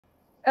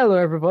Hello,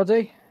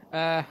 everybody.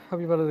 Hope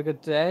you've had a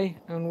good day,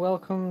 and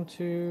welcome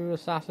to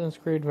Assassin's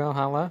Creed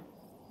Valhalla.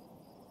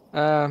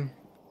 Um,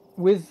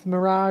 with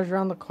Mirage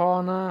around the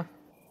corner,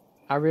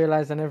 I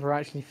realized I never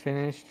actually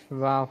finished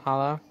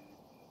Valhalla,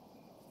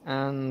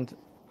 and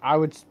I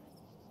would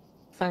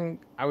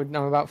think I'm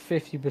about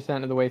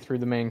 50% of the way through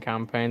the main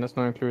campaign. That's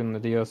not including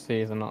the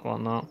DLCs and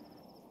whatnot.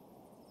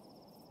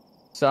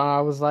 So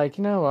I was like,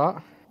 you know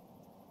what?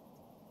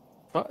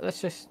 But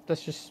let's just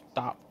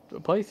stop the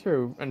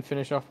playthrough and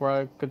finish off where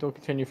I could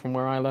continue from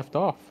where I left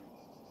off.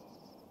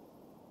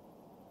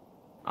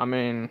 I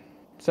mean,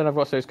 said I've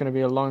got so it's going to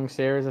be a long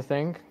series, I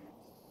think.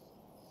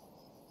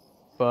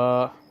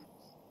 But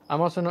I'm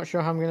also not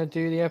sure how I'm going to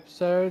do the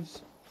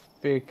episodes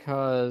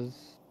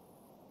because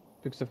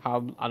of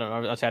how I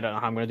don't know. I said I don't know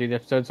how I'm going to do the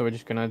episodes, so we're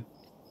just going to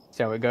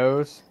see how it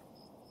goes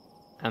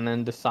and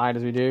then decide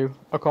as we do.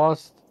 Of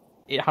course,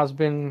 it has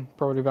been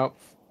probably about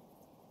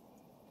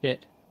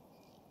shit.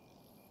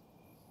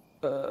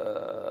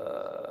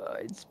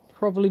 It's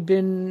probably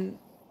been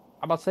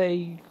about to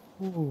say.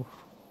 Ooh,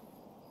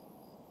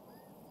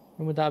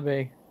 when would that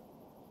be?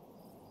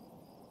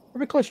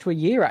 Probably close to a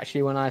year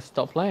actually when I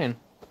stopped playing.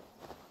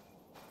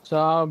 So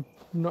I'm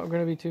not going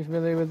to be too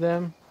familiar with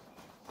them.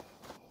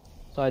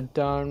 So I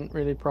don't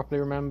really properly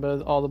remember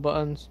all the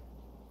buttons.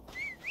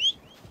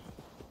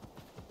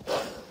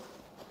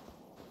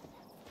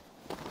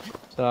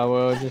 So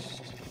we'll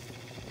just...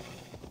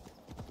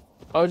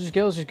 Oh, just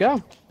go, let's just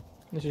go.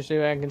 Let's just see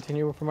if I can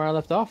continue from where I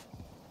left off.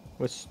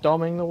 We're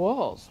storming the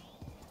walls.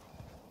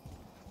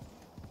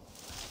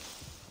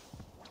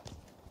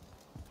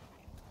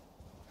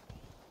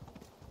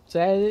 So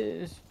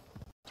it's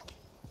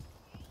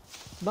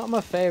not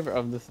my favourite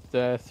of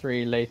the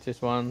three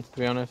latest ones, to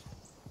be honest.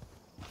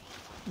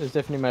 It's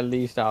definitely my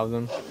least out of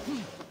them.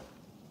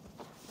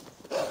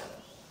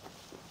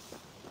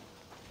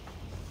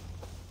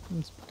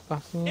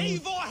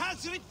 Eivor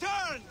has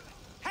returned!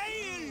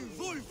 Hail,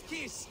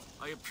 Wolf-Kissed!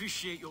 I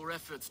appreciate your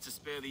efforts to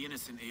spare the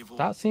innocent, Eivor.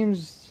 That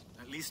seems...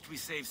 At least we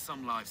saved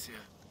some lives here.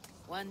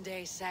 One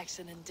day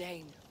Saxon and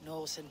Dane,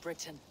 Norse and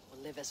Briton,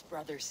 will live as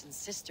brothers and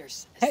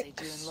sisters, as they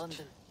do in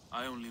London.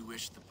 I only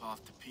wish the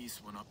path to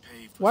peace were not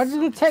paved with Why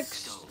did the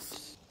text...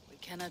 skulls. We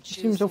cannot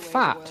choose seems so the way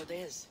fat. the world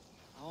is.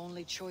 Our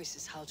only choice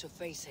is how to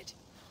face it.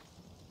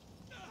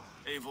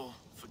 Eivor,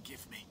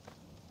 forgive me.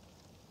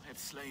 I have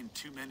slain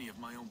too many of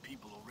my own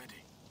people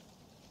already.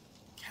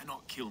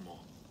 Cannot kill more.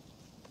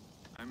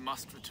 I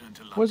must return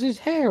to London. Was his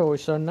hair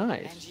always so And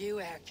nice? you,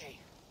 Erke,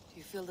 do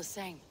you feel the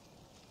same?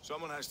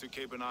 Someone has to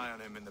keep an eye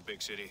on him in the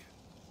big city.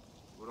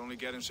 Would only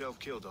get himself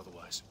killed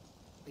otherwise.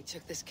 We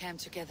took this camp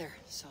together,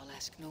 so I'll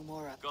ask no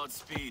more of...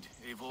 Godspeed,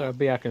 Eivor. So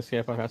B I can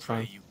skip, okay, that's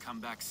Pray fine. you come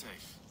back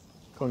safe.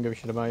 Couldn't give a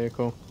shit about you,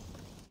 cool.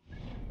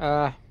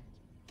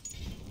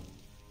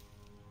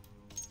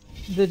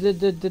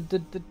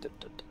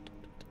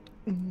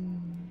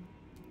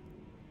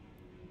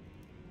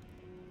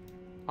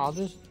 I'll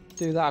just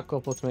do that a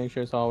couple to make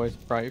sure it's always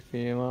bright for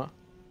you lot.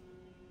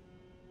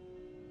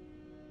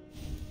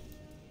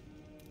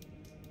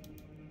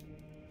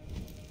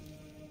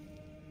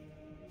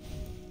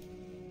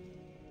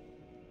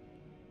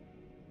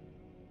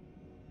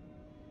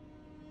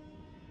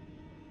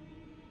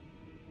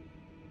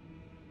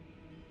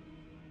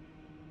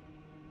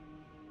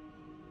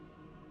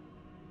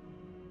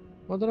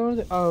 What did I want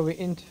to do? Oh, we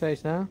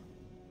interface now?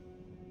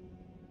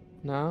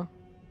 No?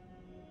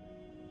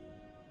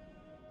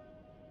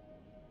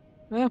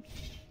 Yeah.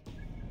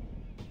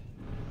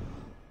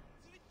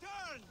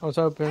 I was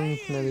hoping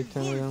maybe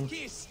turn it on.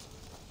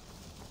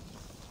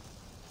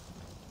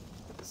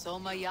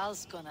 Soma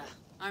Jalskona.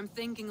 I'm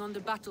thinking on the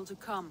battle to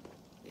come.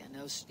 Yeah,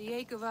 no, The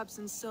ache of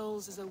absent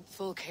souls is a...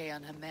 full K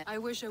on him, man. I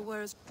wish I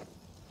were as...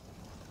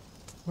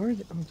 Where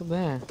is it? Oh, it's up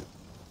there.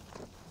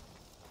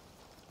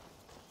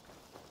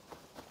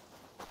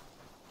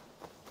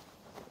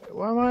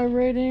 What am I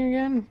reading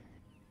again?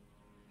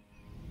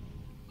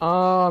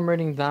 Oh, I'm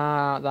reading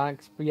that.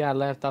 Yeah,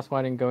 left. That's why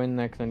I didn't go in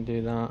there, because I didn't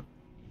do that.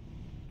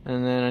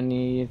 And then I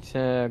need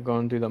to go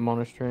and do that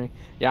monastery.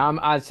 Yeah,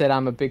 I said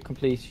I'm a big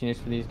completionist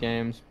for these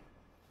games.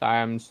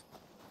 I'm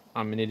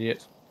an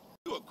idiot.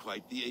 You are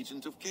quite the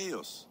agent of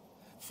chaos.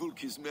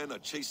 Fulki's men are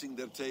chasing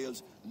their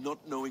tails, not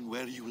knowing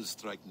where you will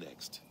strike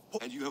next.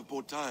 And you have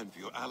bought time for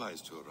your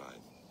allies to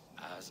arrive.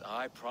 As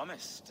I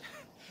promised.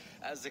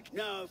 As a...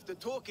 Now, if the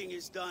talking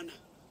is done,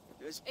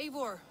 there's...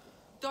 Eivor,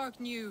 dark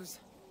news.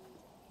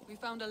 We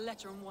found a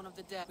letter on one of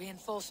the dead.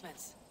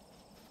 Reinforcements.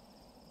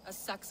 A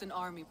Saxon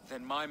army.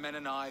 Then my men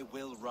and I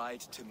will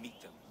ride to meet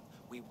them.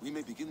 We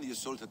may begin the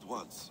assault at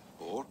once,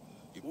 or...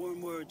 One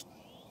word.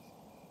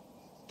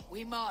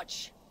 We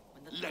march.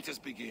 When the... Let us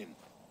begin.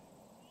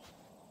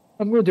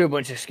 I'm gonna do a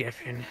bunch of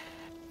skipping.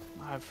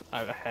 I have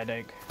a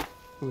headache.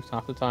 Who's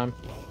half the time?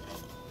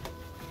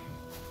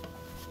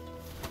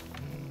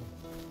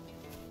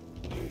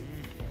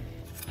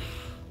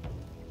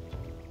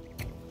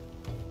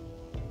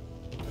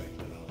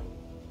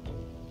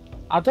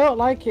 I don't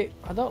like it.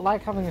 I don't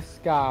like having a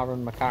scar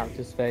on my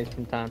character's face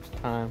from time to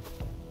time.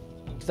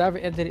 Because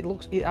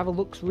it either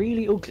looks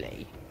really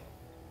ugly,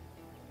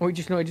 Or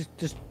you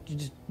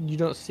you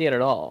don't see it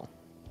at all.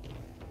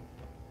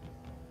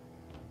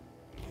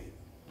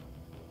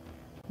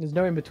 There's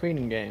no in between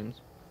in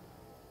games.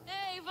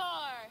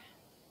 Eivor,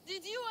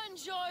 did you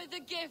enjoy the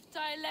gift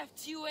I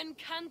left you in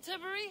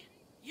Canterbury?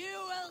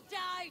 You will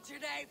die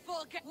today,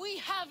 Valka. We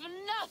have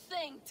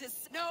nothing to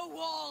say. No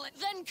wall.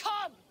 Then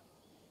come!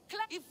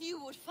 If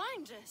you would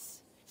find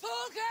us.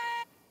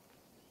 Valka!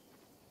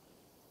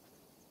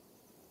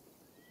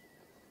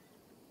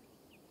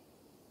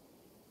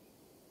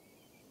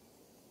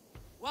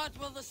 What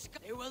will the sky?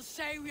 They will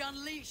say we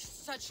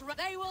unleashed such.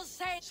 They will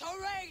say, so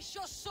raise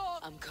your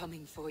sword. I'm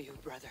coming for you,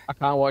 brother. I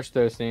can't watch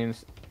those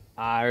scenes.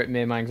 I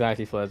made my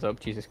anxiety flares up.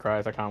 Jesus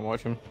Christ, I can't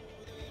watch him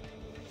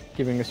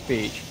giving a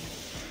speech.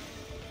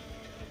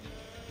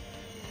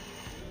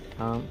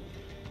 Well,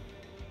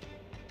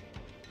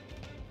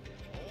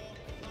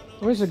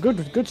 it's a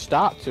good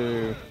start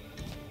to.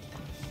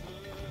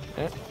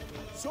 Yeah.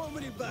 So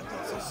many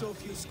battles and so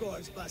few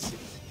scores, Basim.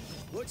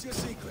 What's your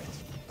secret?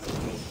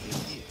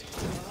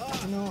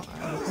 No,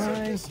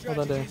 okay. What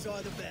do I do?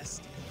 Are the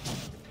best.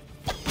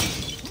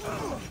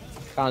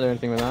 Can't do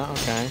anything with that.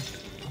 Okay.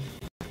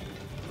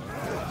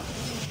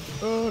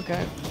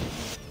 Okay.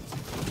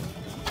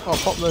 Oh,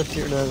 pop those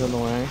shooters out of the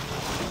way.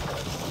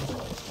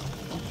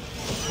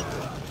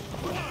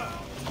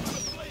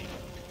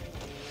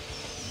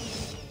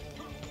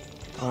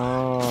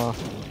 Oh.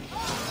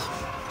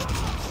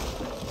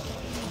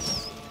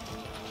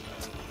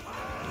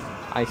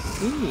 I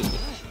see.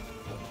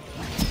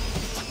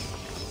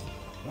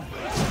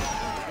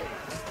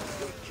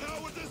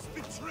 Cowardice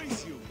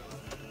betrays you.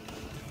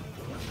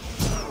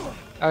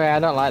 Okay, I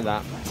don't like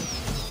that.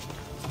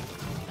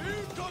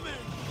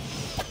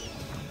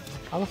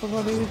 How the fuck do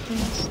I do this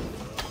thing?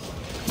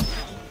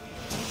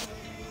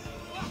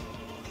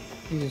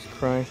 Jesus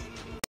Christ.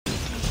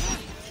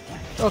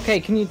 Okay,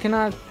 can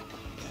I...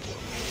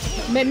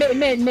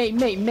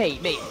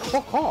 Mate,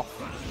 fuck off.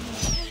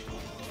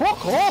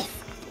 Fuck off!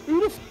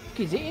 Who the fuck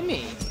is hitting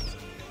me?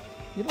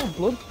 You little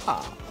blood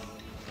part.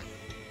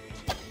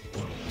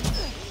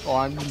 Oh,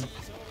 I'm...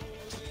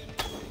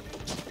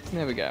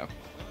 There we go.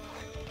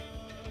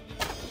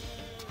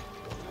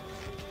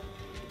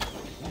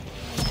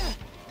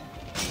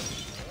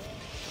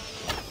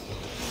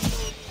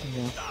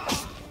 Yeah.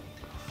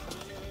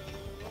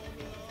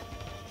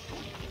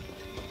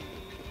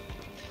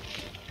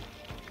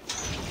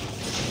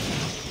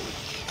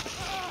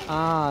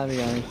 Ah, there we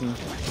go. We can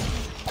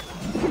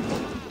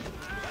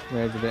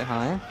raise a bit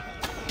higher.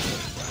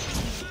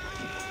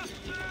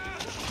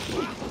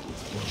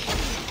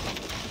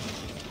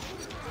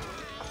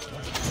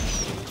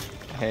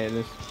 I hate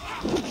this.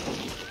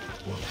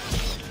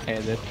 I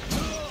hate this.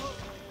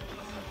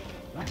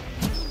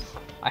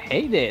 I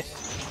hate this.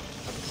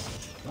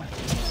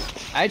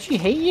 I actually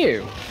hate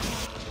you.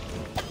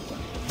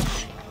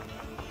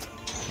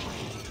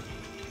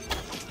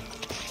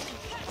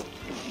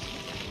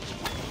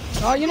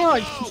 Oh, you know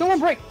what? Someone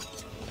break.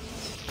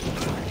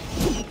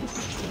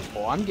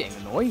 Oh, I'm getting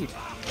annoyed.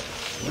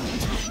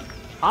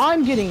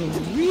 I'm getting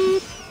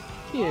really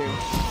here.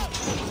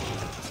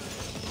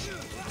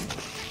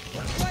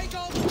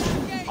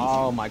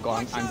 Oh my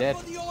god, I'm dead.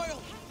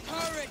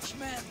 Courage,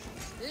 men.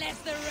 Let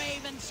the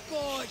raven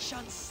scourge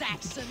on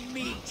Saxon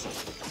meat.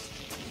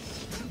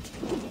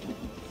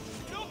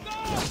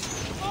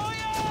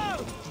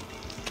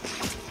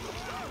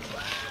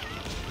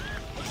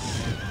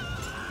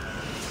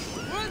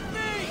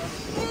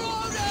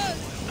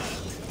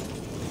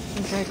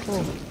 Okay,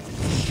 cool.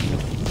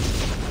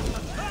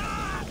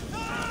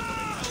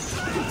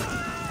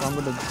 Well,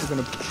 we're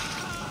gonna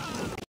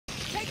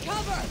take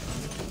cover.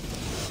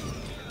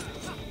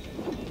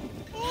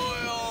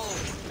 Oil.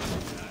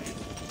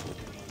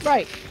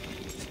 Right.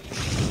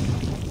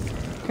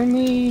 Can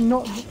we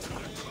not?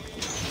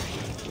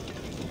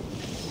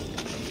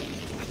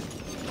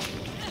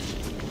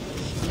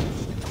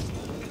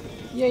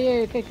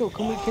 Yeah, okay, cool.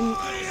 Can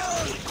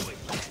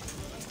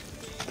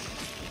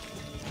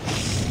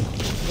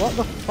what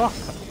the fuck?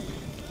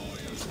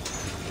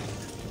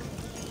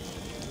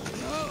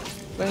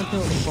 I don't know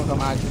what the fuck I'm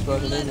actually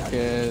supposed to do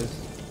because...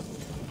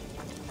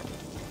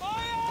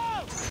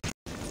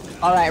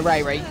 Alright,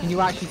 right. Can you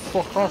actually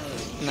fuck off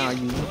now,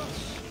 you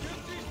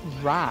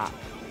rat?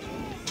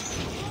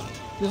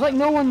 There's like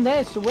no one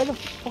there, so where the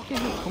fuck is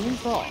it coming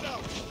from?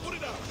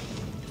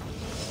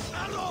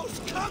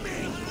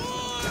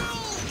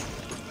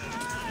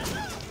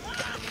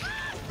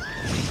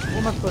 What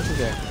am I supposed to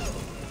do?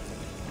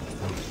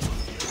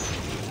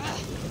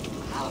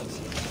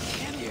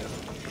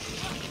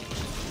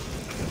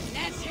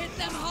 Let's hit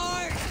them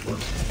hard!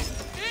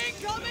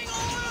 Incoming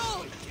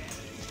oil!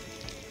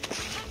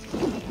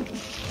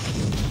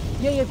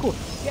 Yeah, cool.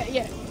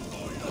 Yeah.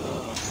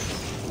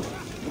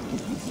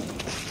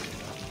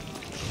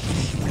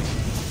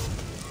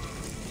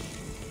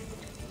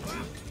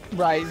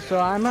 Right, so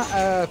I'm at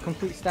a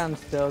complete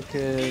standstill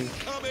because...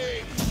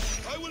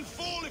 I will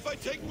fall if I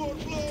take more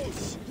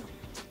blows!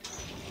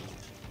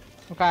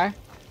 Okay.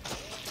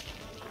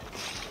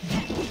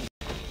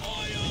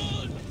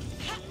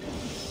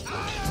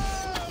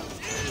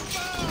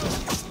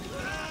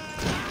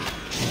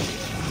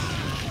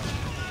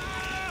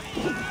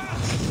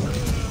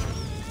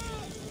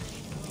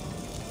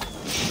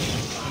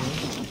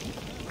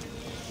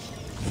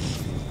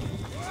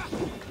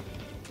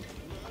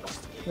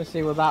 Let's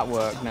see, will that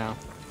work now?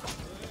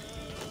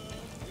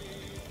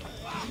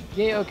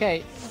 Yeah,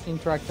 okay.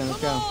 Interact then,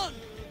 let's go.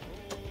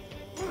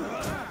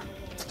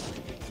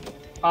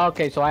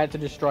 Okay, so I had to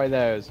destroy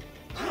those.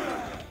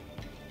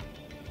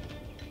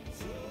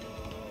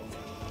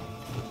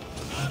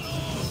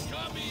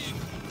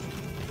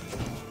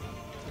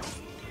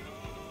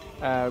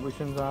 Which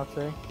ones are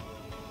three?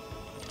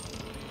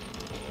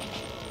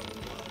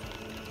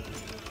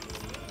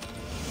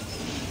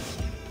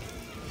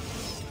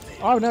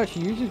 Oh no, she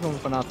uses one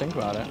for now, think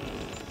about it.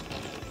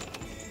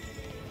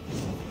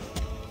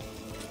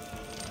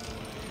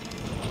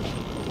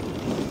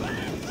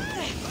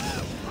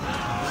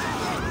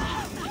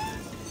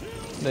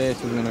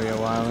 This is gonna be a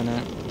while, isn't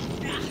it?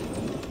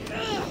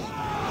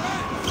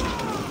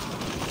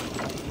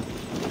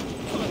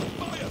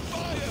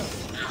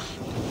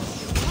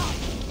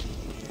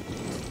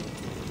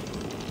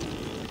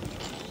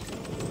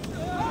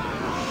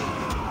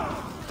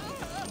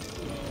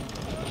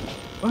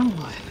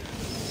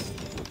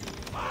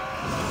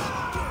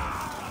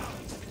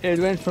 It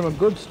went from a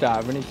good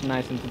start, when it's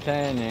nice and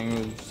entertaining,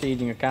 with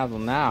sieging a castle.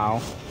 Now,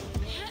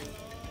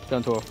 it's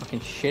gone to a fucking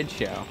shit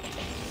show.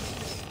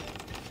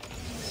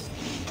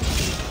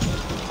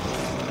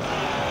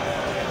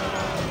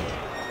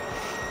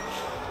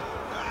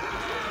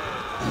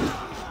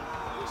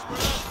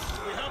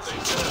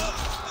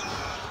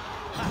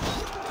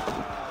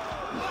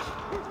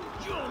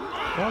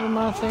 What were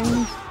my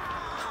things?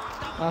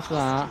 That's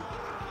that.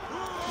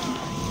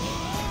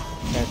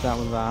 Okay, so that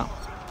was that.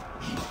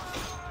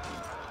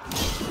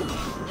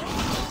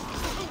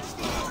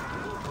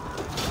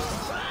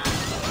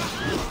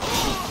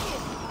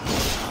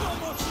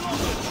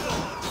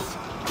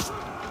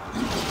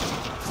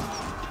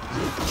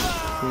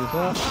 Use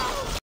that.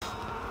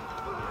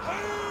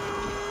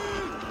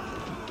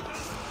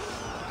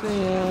 See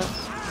ya.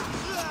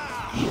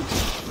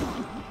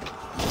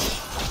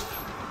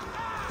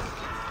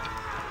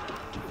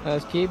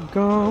 Let's keep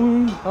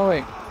going. Oh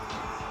wait.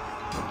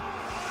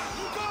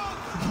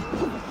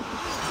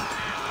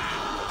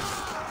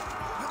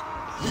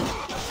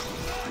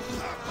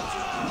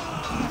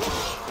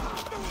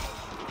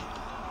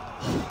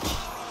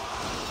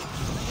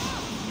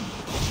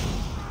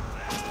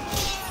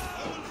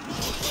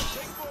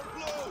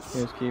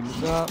 Let's keep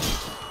this up.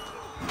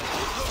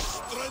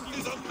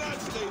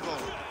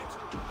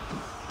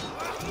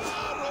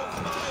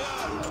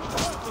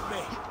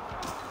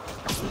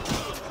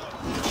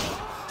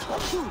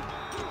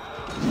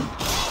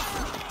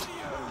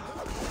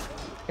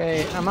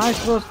 Okay, am I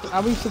supposed to,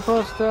 are we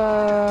supposed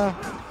to,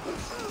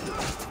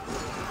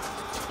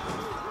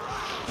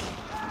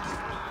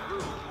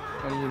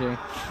 what do you do?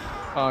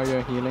 Oh,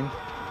 you're healing.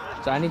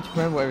 So I need to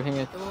remember what everything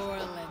is. Thor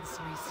lends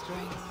me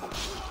strength.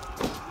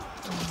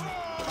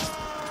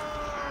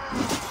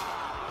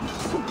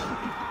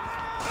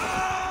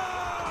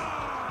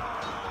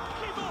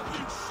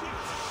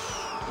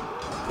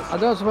 I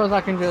don't suppose I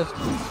can just,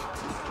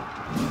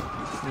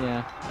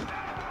 yeah.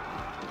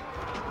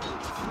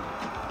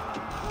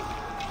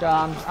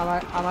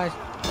 Am I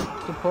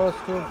supposed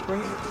to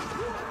bring?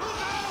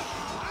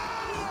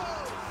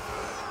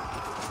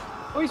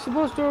 Are we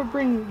supposed to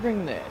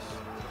bring this?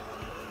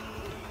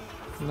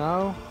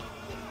 No.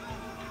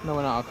 No,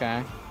 we're not.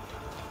 Okay.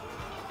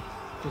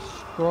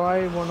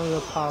 Destroy one of the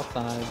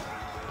palisades.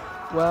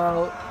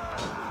 Well,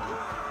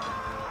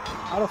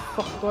 how the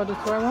fuck do I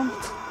destroy one?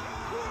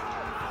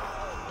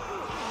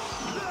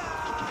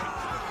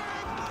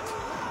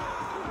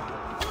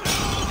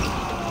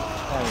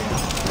 There we go.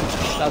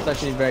 That's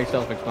actually very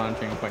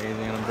self-explanatory and quite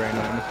easy, and I'm very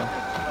annoyed with myself.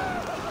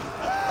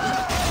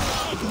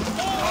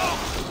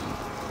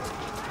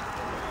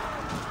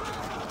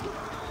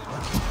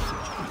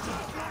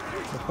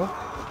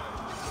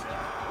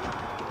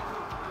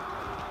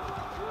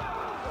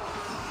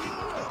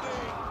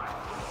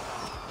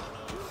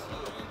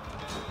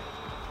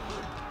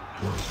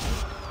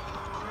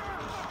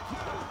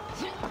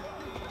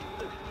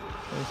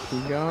 Let's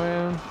keep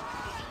going.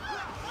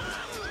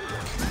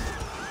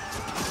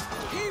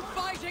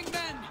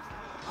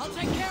 I'll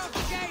take care of the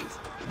gate!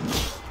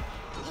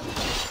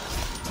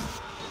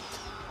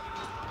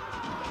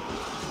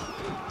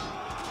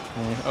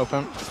 Okay,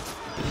 open.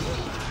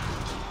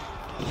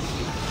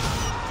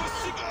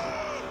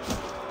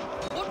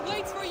 What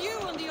waits for you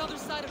on the other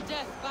side of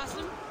death,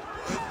 Basim?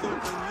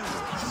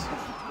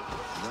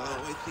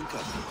 Now I think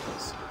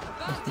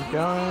Let's keep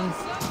going.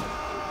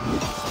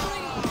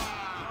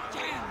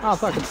 Oh,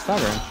 fuck, it's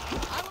staggering. I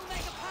will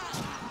make a path.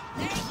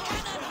 They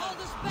cannot hold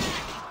us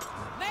back.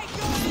 Make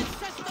your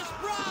ancestors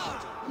proud.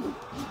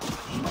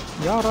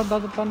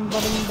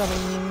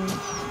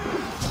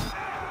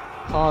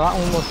 Oh, that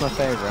one was my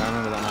favourite. I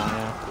remember that now,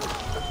 yeah.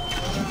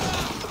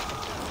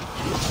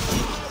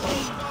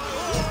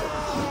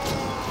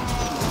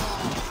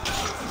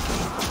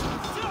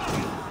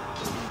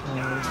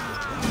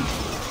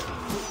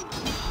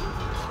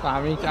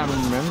 I'm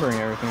remembering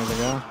everything as I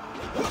go.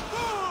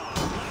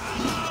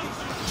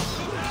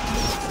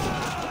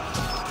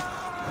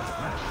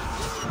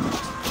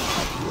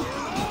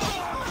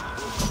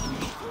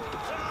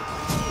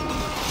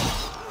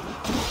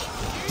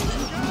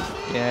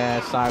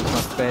 Yeah, scythe's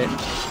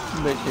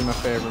literally my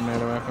favourite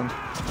melee weapon.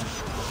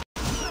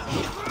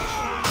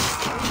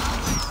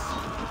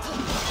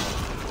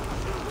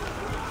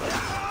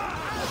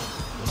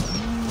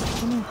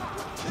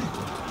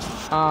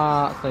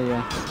 Ah, so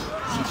yeah.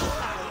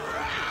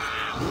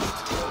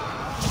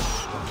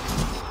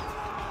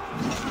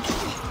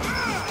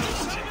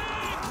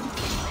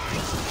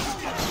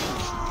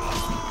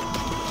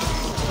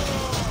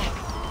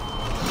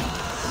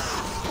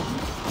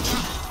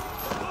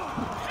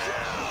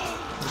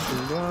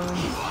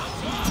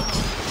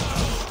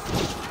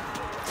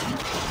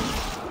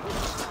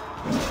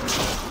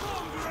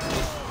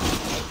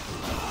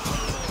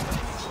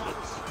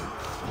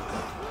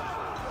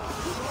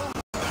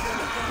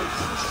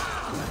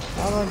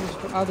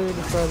 How do we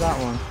destroy that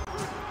one?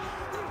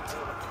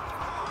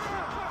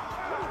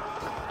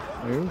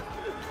 Move.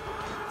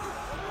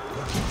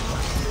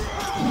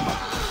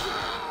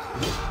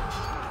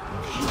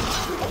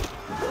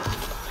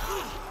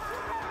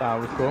 That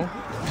was cool.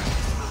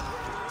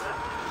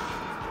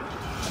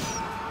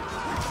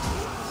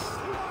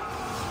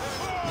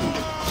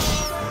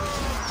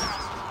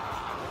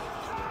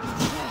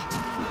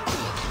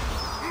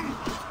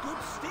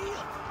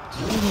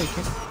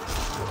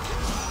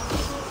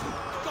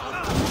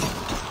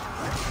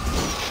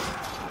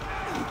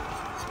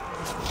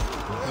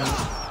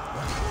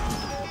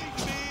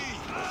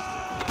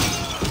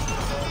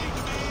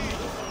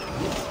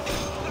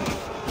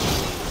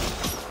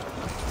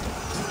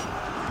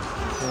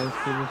 Let's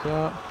do this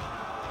up.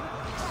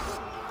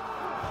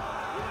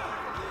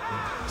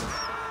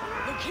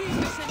 The key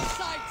is in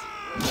sight.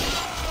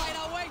 Fight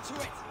our way to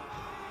it.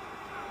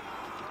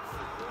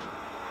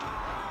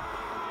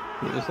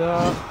 Keep this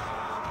up.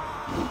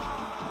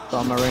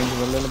 Got my range a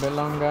little bit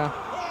longer.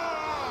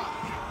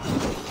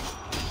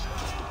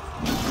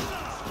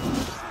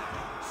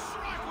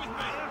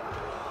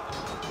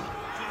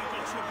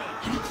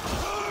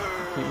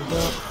 Keep this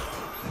up.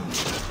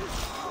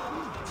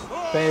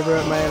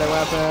 Favorite melee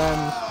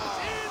weapons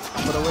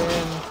for the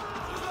win.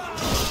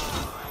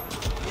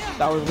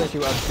 That was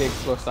literally a big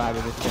plus side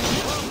of this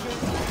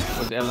game.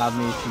 Was it allowed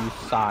me to use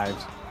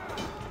scythes.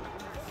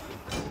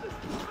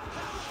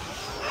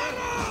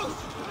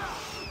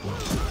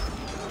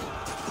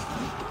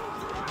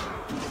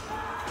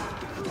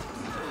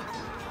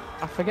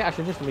 I forget I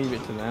should just leave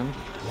it to them.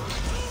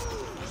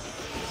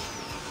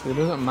 It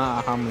doesn't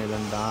matter how many of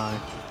them die.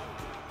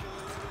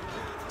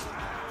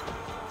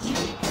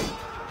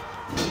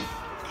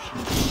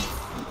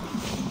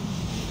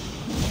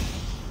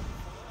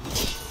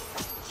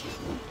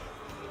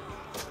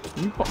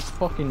 You got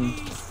fucking...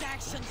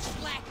 Saxon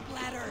slack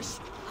bladders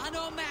are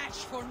no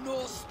match for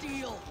no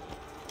steel.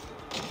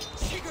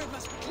 Sigurd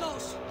must be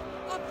close.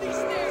 Up these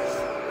stairs.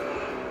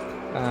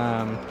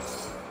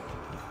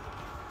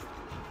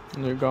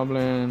 New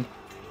goblin.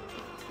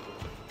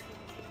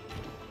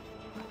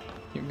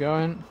 Keep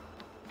going.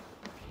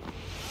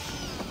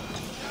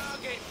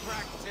 Target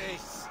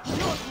practice.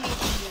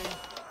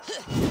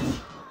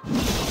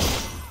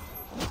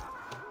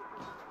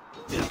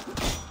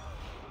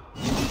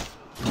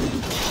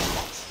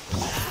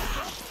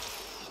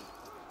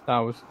 That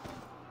was...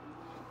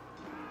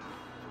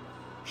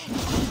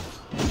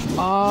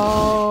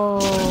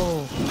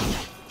 Oh!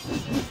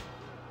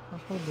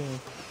 That's what it did.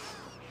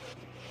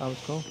 That was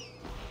cool.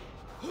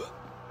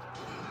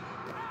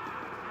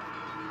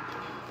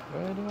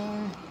 Where do I...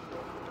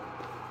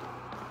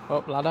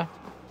 Oh, ladder.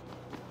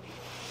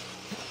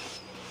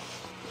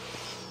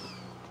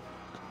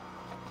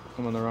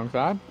 I'm on the wrong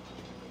side.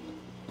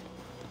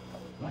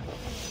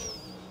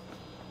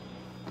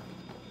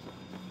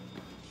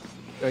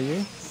 Are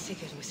you?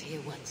 Sigurd was here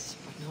once,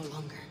 but no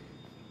longer.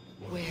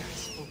 Where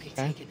has Valka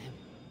Okay. taken him?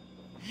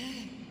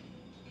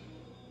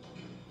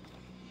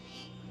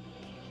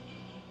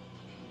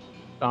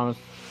 Thomas.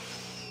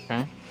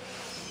 Okay.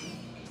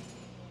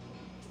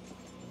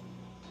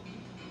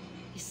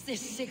 Is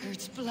this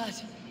Sigurd's blood?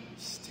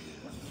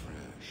 Still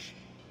fresh.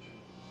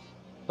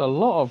 It's a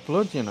lot of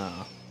blood, you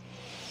know.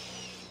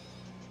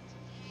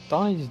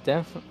 Donnie's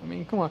definitely... I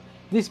mean, come on.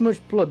 This much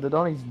blood, the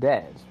Donnie's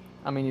dead.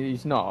 I mean,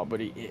 he's not, but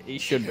he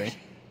should be.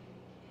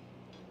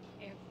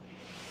 Every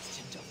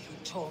instant of your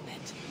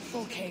torment,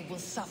 Valka will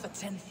suffer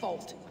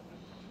tenfold.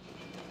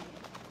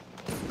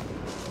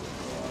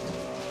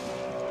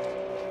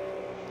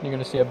 You're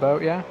gonna see a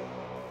boat, yeah?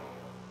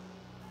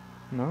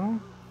 No?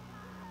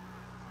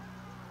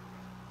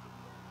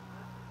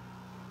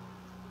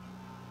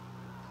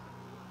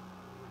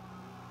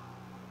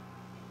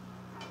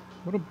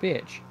 What a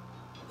bitch.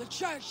 The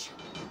church!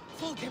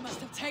 Valka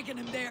must have taken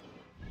him there.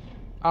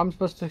 I'm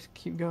supposed to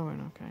keep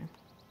going, okay.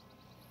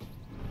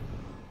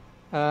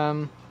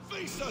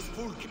 Face us,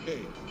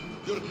 Fulke!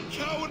 Your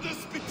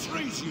cowardice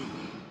betrays you!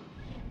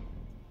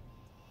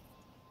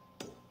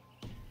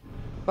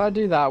 If I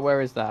do that,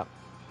 where is that?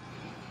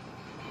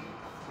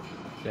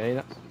 Okay,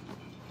 that's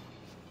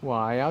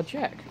why I'll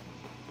check.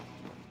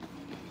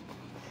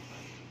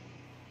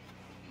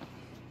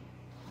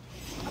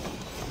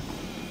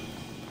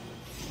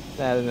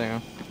 There we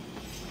go.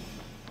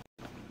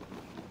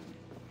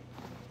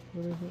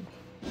 What is it?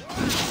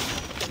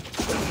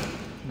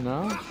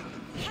 No?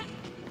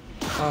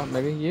 Oh,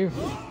 maybe you.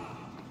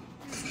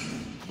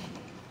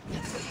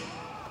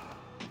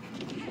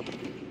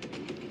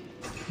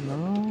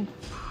 No?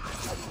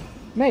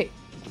 Mate!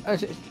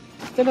 It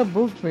still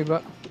above me,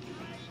 but...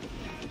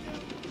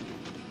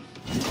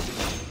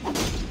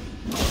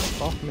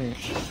 Off me.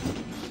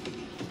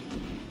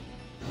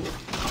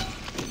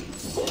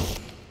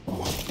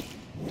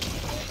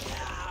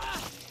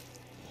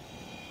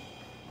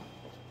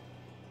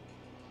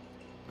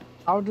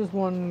 How does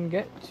one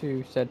get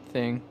to said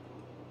thing?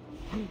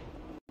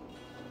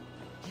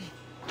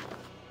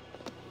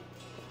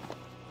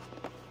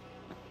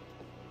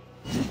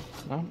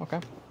 No? Okay.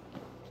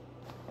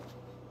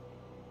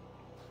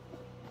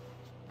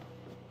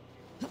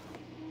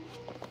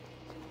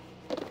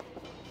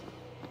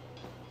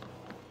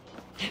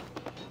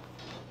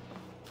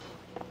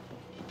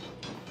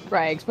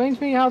 Right, explain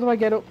to me, how do I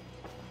get up?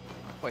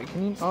 Wait,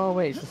 can you... Oh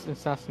wait, it's an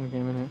assassin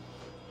game, isn't it?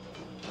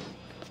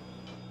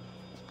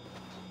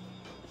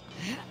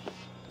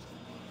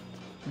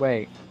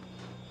 Wait,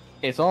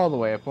 it's all the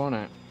way up, isn't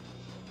it?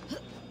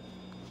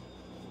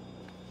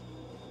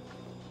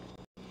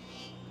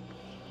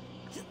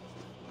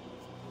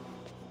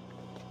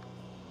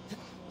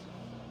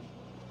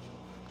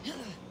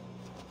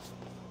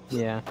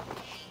 Yeah.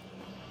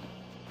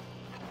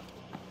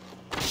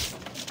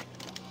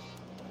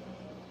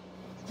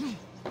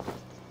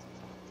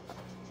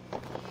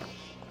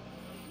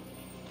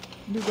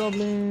 The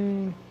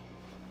goblin.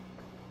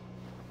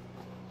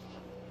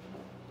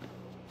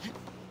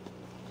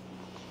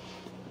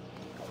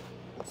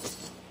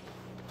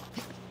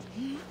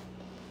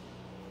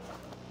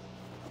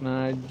 Can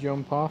I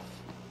jump off?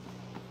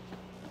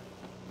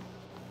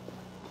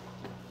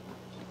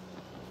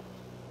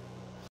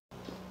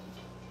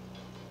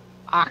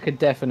 I could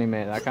definitely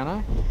make that, can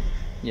I?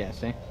 Yeah,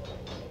 see?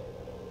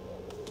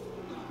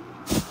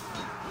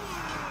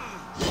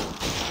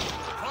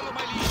 Follow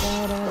my lead.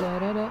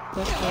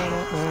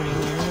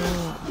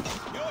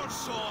 Your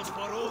sword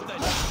for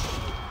Odin.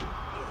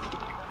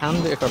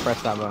 And if I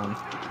press that button.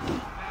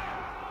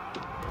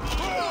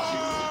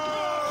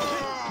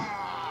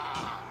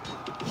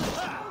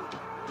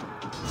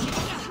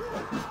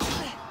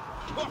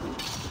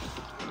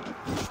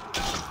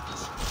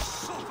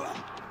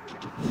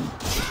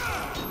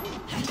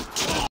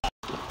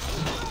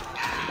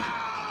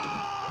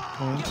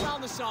 Get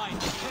round the side.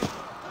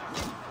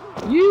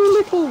 You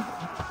little...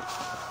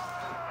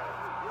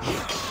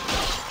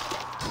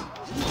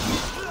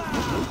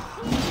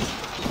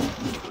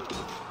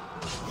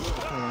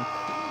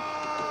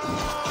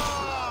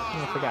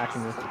 I forgot I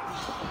can move.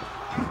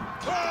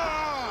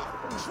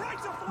 Try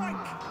to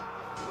flank.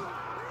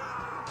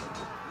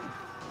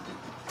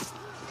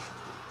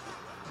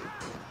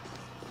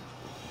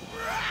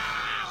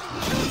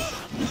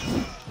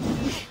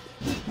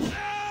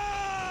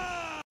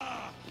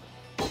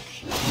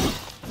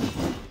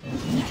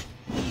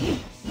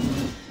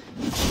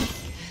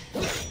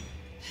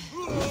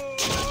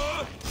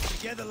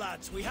 Together,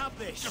 lads, we have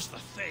this. Just the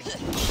thing.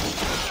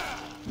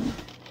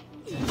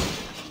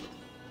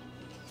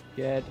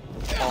 Get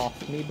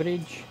off me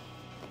bridge.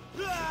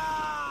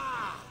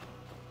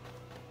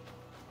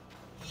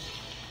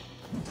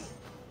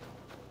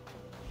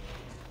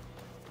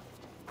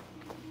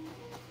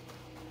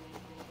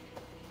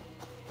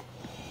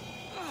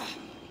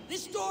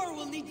 This door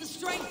will need the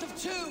strength of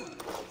two.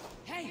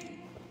 Hey,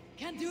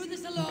 can't do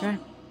this alone. Okay.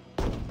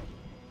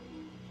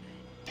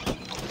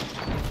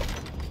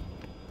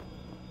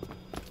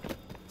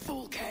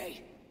 Fool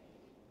K.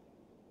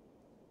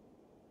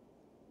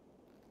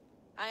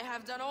 I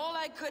have done all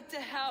I could to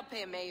help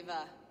him,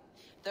 Eivor.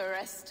 The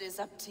rest is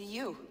up to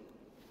you.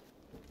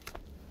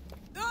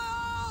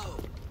 No!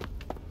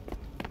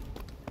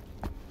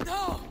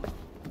 No!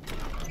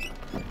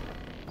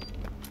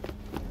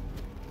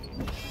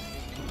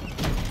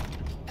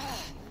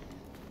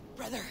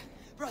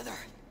 Brother.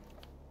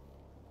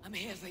 I'm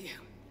here for you.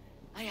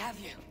 I have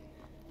you.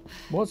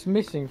 What's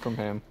missing from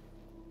him?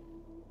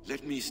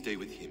 Let me stay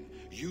with him.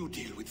 You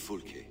deal with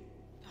Fulke.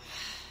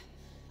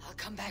 I'll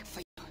come back for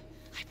you.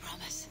 I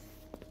promise.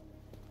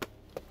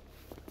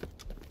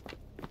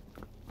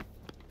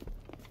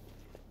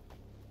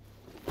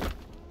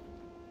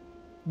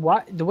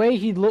 What? The way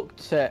he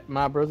looked at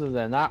my brother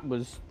then, that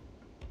was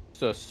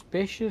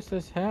suspicious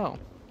as hell.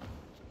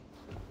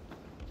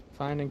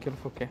 Find and kill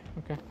Fulke.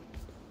 Okay.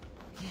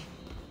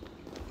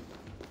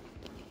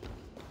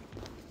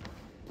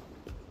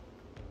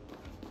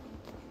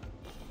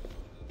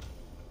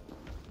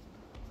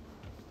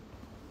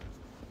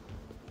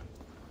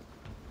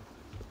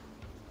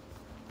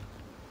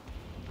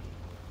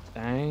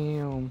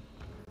 Damn.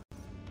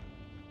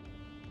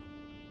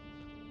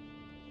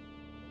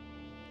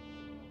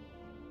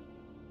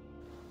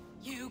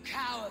 You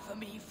cower for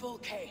me,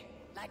 Fulke,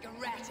 like a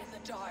rat in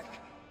the dark.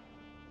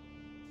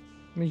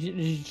 I mean,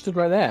 you stood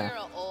right there.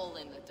 We're all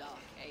in the dark,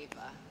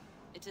 Eivor.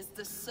 It is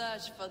the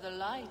search for the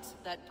light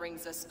that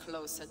brings us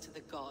closer to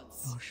the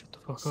gods. Oh, shut the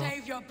fuck up.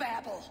 Save your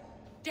babble.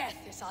 Death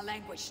is our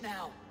language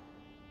now.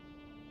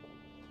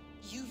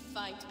 You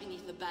fight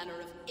beneath the banner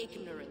of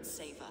ignorance,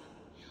 Eivor.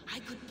 I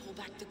could pull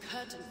back the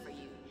curtain for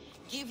you,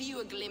 give you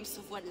a glimpse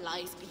of what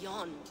lies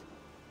beyond.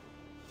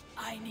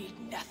 I need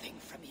nothing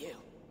from you.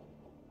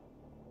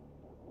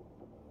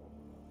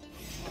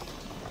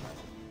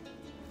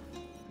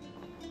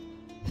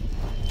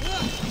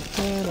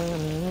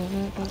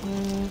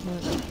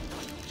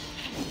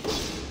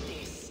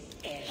 This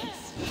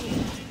ends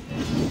here.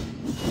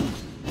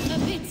 A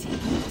pity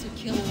to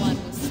kill one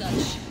with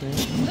such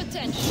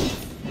potential.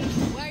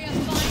 Where you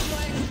find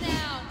yours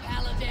now,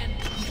 Paladin?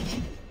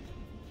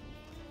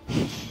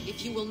 If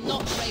you will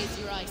not raise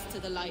your eyes to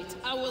the light,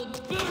 I will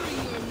bury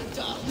you in the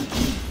dark.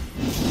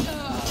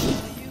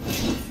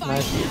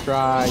 Nice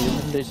try.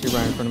 You're literally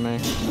right in front of me.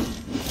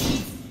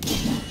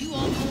 You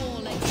are more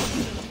like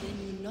Sigurd than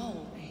you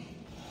know.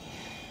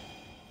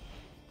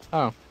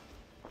 Oh.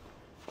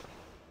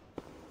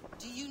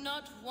 Do you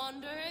not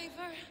wonder,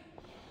 Eivor,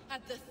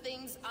 at the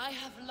things I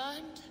have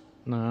learned?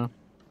 No.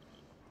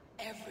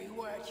 Every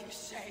word you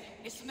say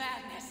is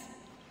madness.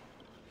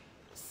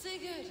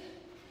 Sigurd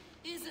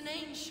is an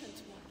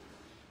ancient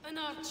one, an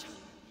archer,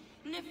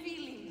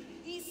 Nephilim,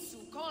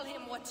 Isu, call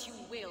him what you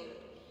will.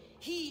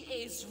 He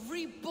is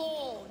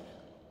reborn.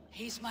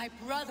 He's my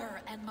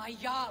brother and my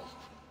Jarl,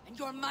 and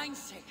you're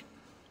mindsick.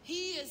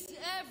 He is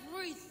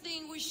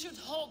everything we should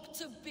hope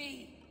to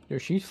be. Yo,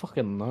 she's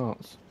fucking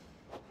nuts.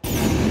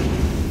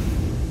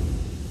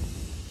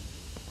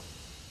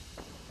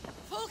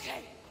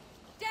 Fulke!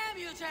 Damn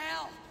you to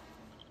hell!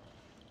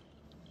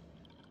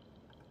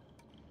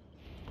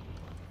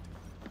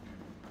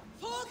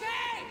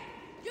 Fulke!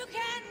 You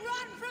can't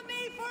run from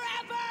me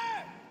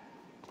forever!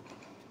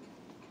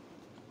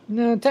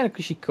 No,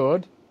 technically she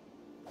could.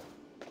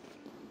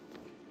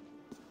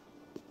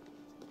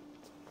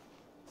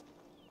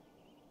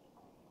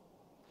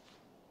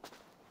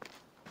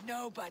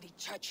 Nobody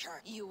touch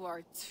her. You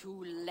are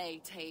too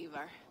late,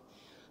 Eivor.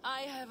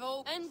 I have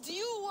hope, and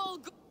you will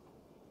go.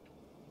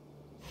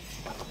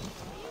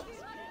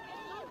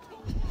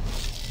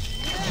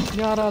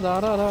 Da da da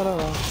da da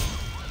da.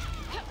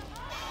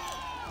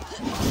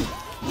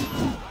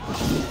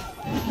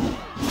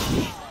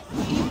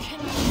 You can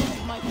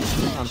live my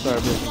possession. I'm sorry,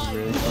 but this is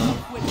really fun.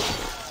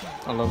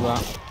 I love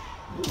that.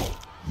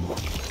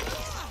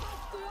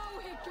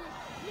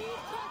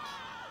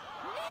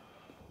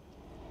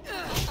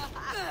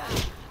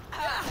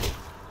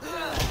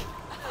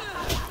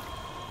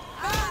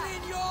 Man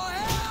in your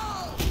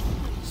hell!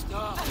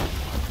 Stop!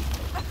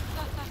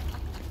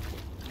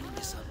 You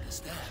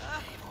misunderstand,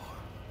 Eivor.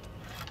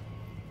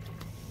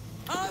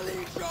 I'll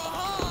eat your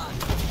heart!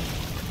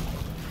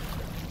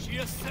 She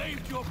has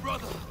saved your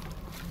brother!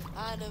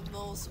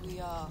 Animals we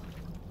are.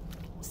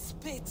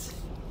 Spit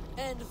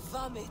and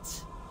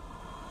vomit.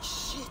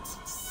 Shit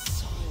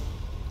soil.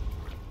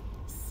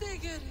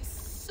 Sigurd is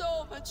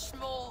so much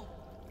more.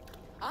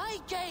 I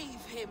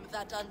gave him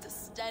that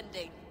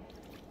understanding.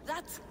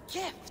 That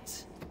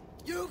gift.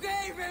 You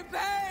gave him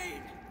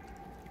pain!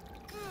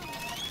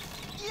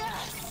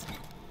 Yes!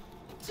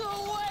 To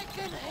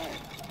awaken him!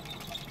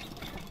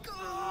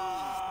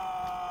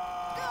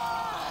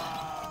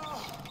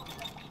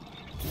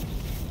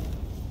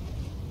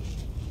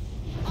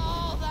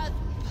 All that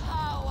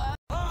power,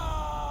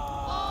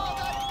 all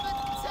that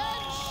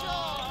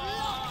potential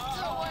locked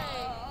away!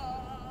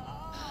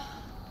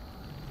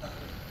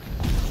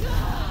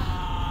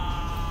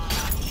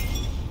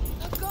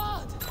 A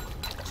god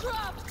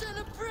trapped in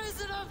a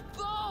prison of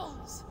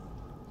bones!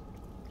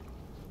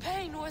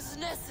 Pain was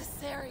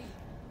necessary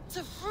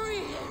to free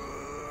him!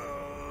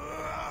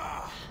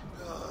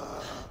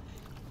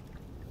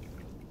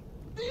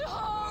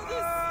 Behold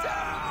this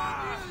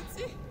terrible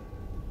beauty!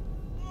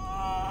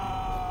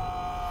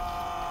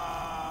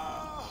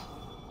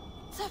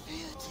 The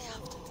beauty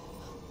of the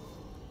devil.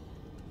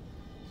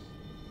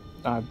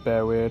 That's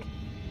bare weird.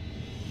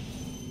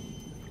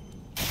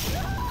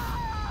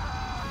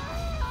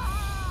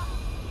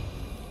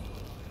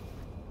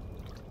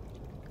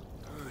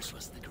 Hers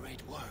was the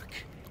great work,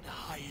 the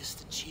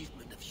highest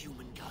achievement of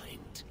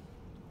humankind.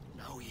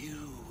 Now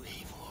you,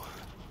 Eivor,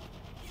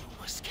 you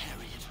must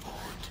carry it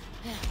forward.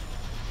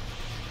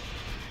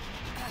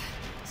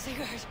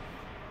 Sigurd!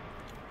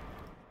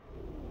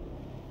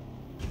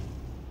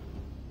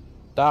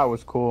 That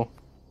was cool.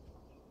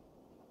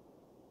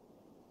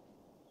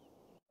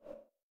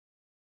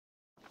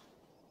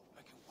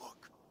 I can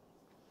walk.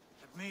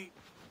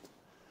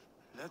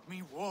 Let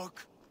me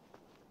walk.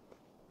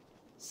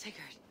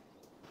 Sigurd.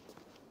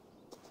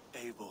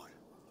 Eivor.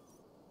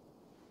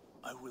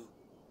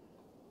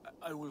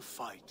 I will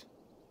fight.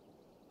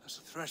 As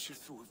a thresher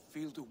through a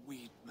field of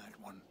wheat, mad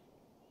one.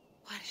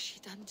 What has she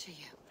done to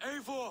you?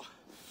 Eivor!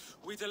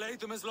 We delayed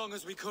them as long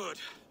as we could.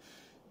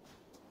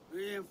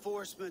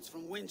 Reinforcements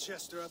from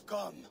Winchester have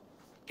come.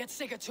 Get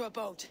Sigurd to a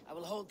boat. I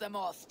will hold them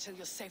off till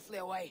you're safely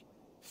away.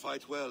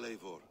 Fight well,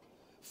 Eivor.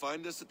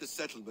 Find us at the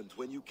settlement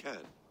when you can.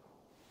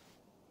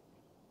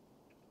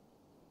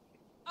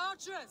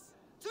 Archers!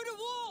 To the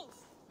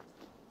walls!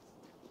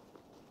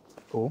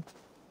 Cool.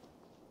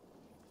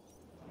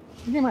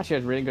 The game actually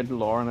has really good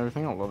lore and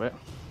everything. I love it.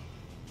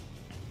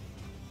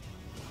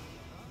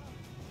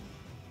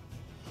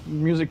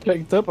 music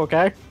picked up,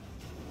 okay.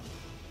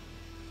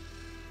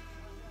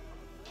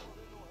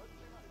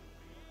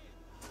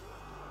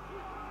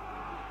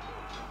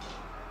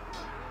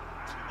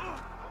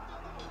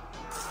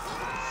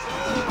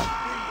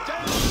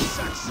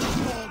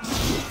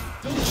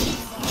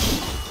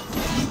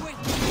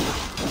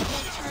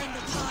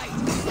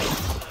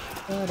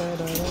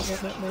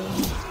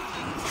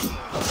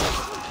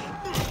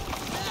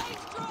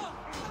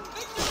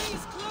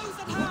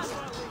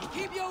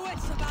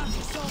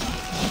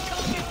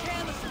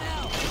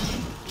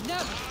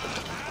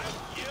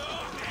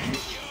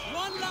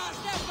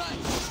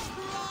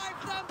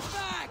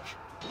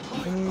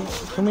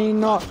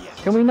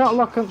 Can we not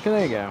lock up?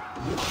 There you go.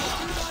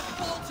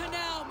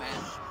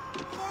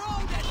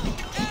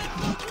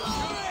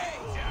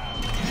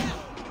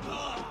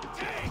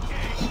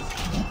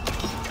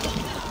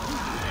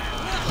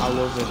 I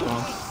love this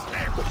one.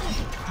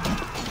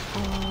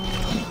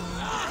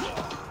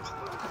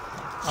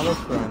 I love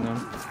throwing them.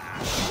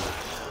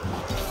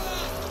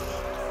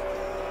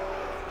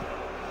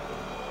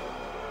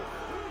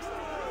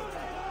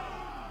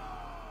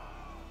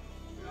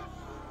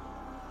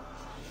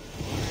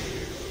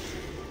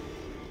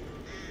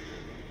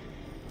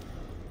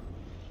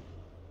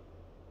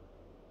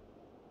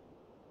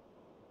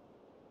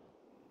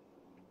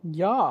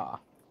 Yeah.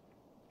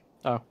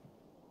 Oh.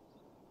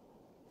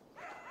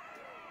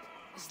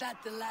 Is that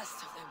the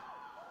last of them?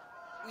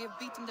 We have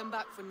beaten them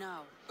back for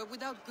now, but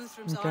without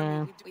Guthrum's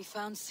army, we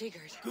found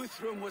Sigurd.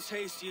 Guthrum was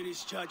hasty in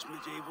his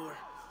judgment, Eivor.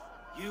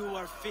 You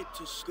are fit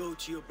to go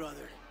to your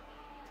brother.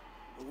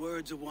 The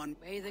words of one.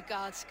 May the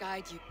gods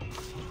guide you.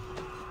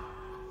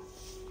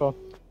 Cool.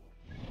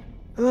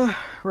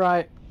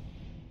 Right.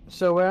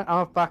 So we're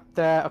out back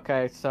there.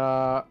 Okay,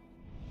 so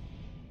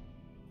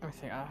I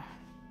think.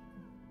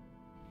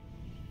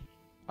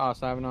 Oh,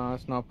 so I have no.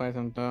 It's no place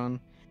I'm done.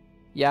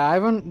 Yeah, I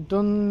haven't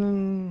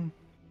done.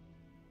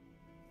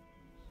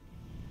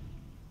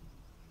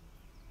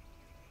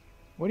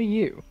 What are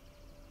you?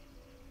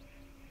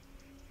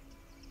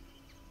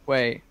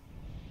 Wait.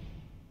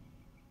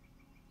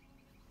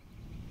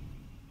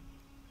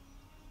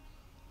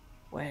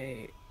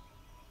 Wait.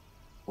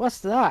 What's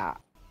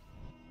that?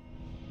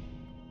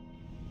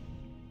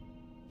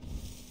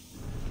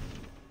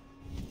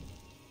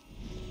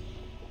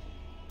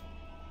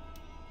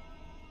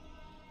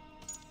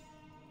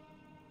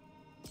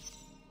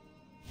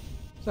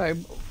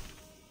 Sorry,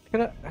 I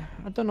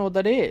don't know what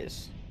that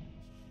is.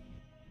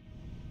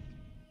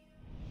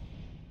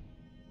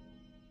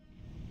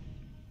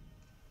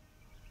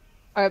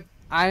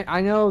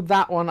 I know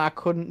that one I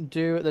couldn't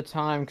do at the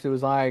time because it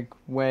was like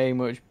way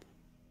much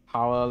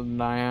power than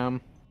I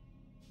am.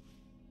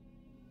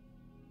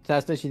 So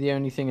that's literally the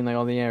only thing in like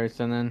all the areas.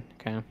 And then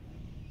okay,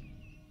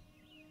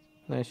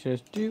 let's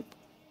just dupe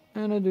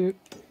and a dupe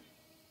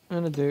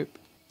and a dupe.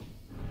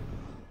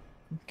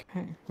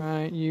 Okay,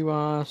 right, you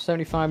are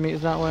 75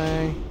 meters that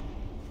way.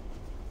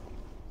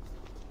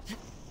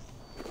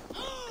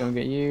 Go and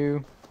get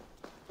you.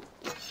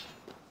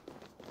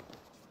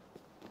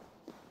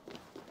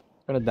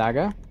 Got a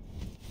dagger.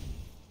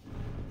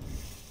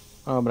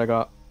 Oh, but I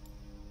got...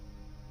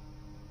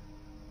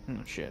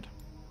 Oh, shit.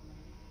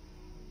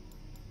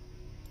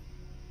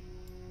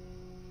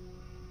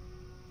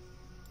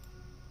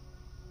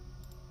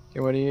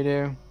 Okay, what do you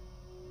do?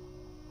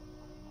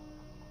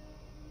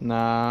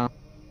 Nah.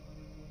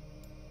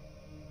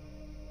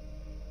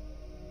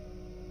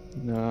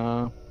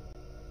 No.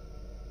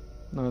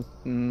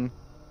 Nothing.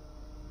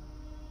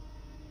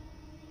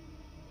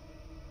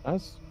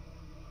 That's...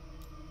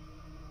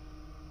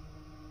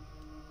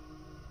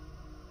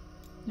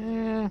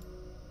 Yeah.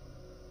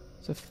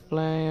 It's a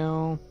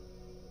flail.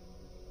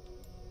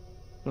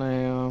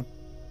 Flail.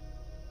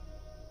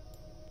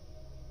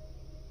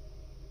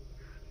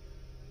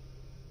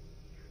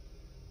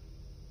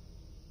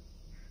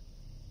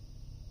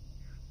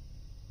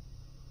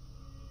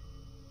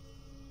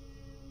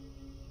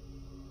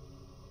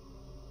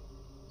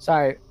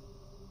 Sorry.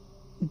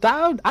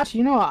 That would, actually,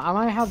 you know what? I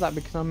might have that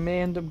because I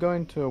may end up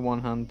going to a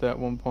one-hand at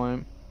one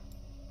point.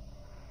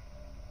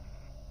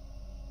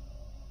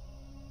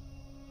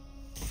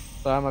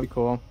 So that might be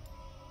cool.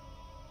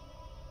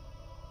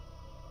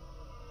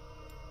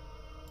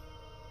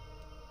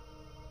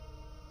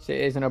 See,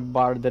 it isn't a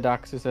barded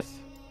axe, it's a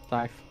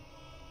scythe.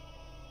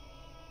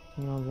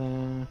 You know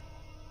there.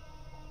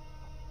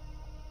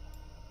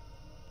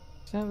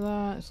 Except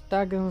that, it's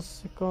daggers and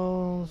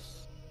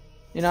sickles.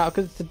 You know,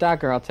 because it's a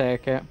dagger, I'll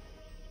take it.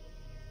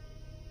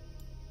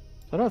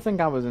 I don't think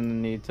I was in the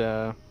need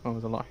to... Oh,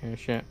 there's a lot here,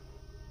 shit.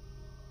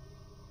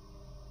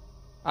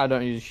 I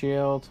don't use a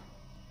shield.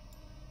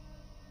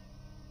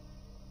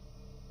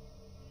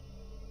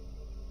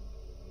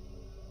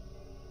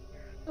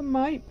 There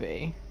might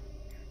be.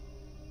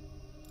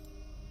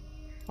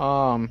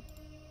 I'm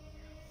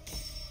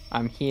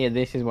here,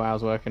 this is what I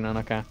was working on,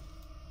 okay.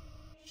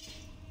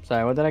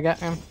 Sorry, what did I get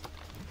him?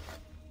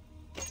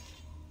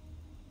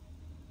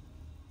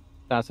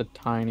 That's a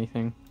tiny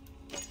thing.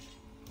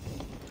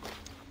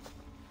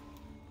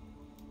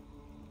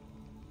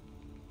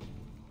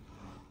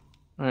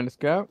 Alright, let's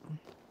go.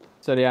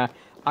 So yeah,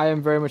 I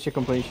am very much a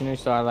completionist,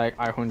 so I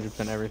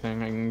 100%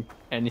 everything, and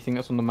anything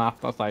that's on the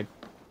map that's like,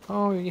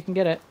 oh, you can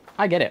get it.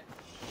 I get it.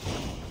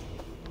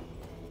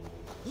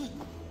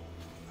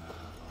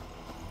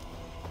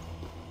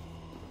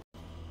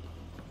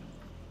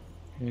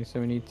 Okay, so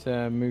we need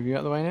to move you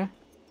out of the way now.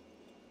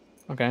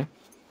 Okay.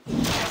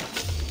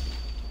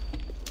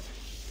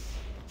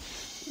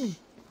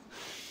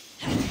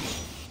 I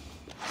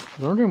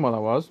was wondering what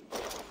that was.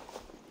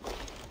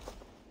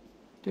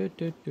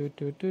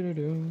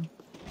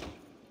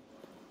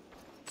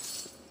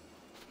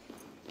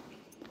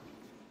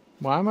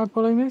 Why am I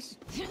pulling this?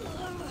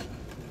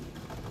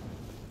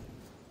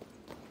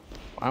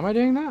 Why am I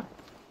doing that?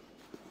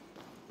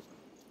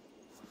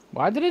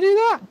 Why did I do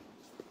that?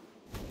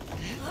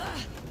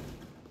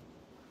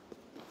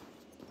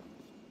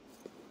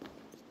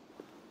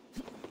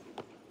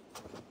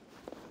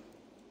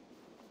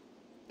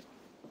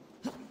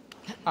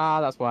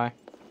 Ah, that's why.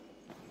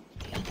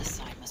 The other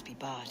side must be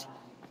barred.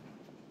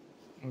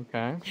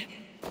 Okay.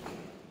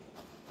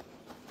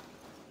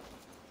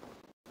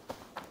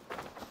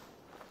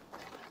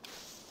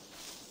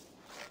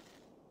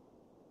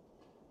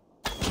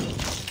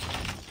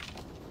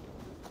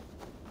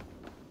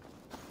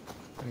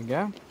 There we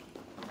go.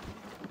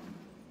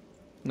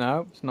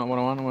 No, it's not what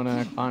I want. I want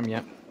to climb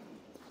yet.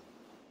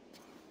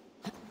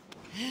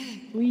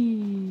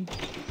 Whee!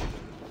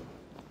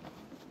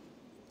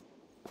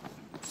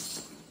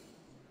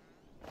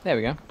 There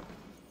we go.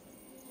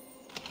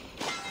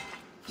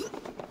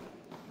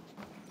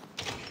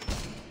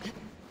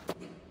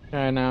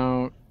 Okay,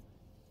 now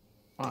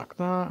mark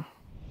that.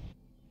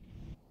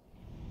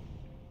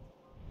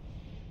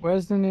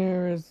 Where's the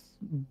nearest?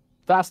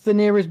 That's the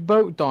nearest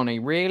boat, Donnie.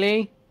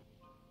 Really?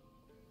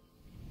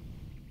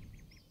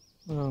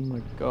 Oh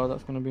my god,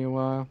 that's gonna be a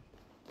while.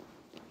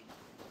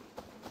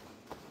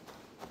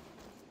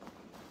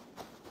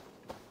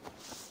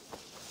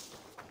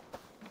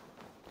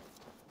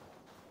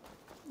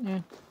 Yeah.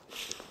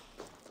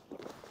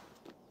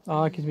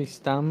 Oh, it gives me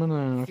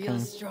stamina. Okay. Feel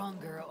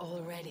stronger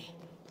already.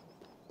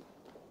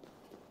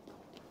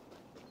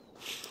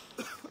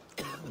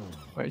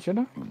 Wait, should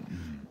I?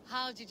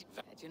 How did you...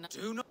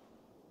 Do not.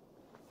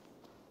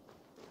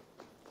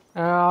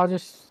 I'll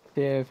just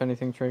see if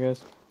anything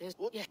triggers. There's...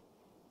 Yeah.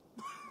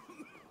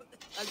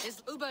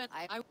 This Uber...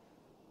 I...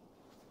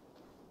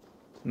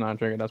 Not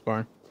triggered, that's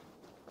boring.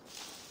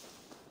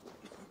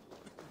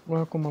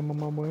 Welcome on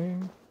my way.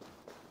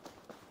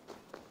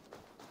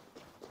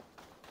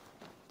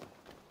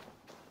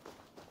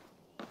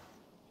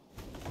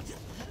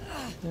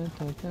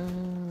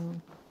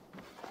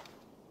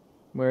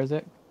 Where is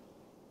it?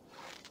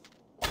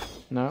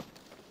 No.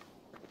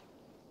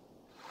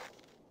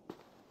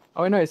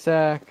 Oh, no, it's,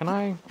 can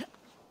I?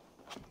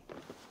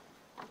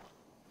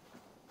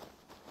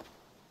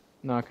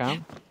 No, I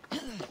can't.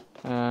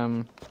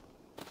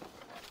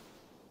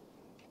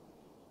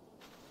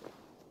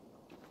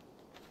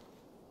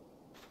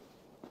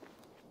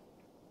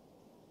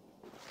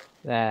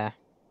 There.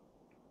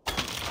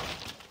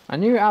 I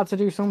knew it had to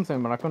do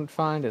something, but I couldn't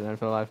find it then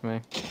for the life of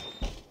me.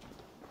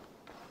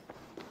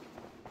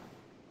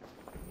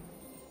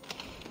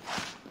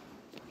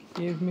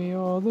 Give me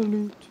all the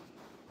loot.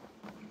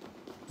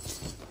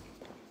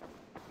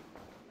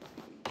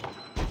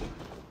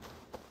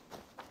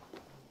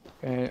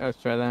 Okay,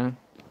 let's try that.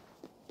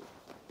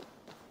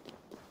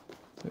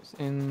 So it's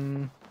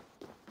in...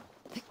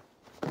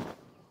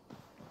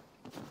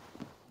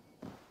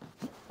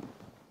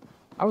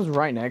 I was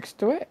right next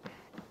to it.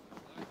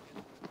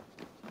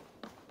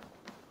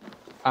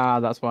 Ah,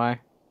 that's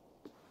why.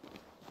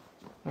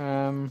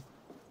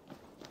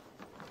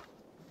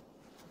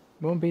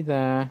 Won't be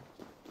there.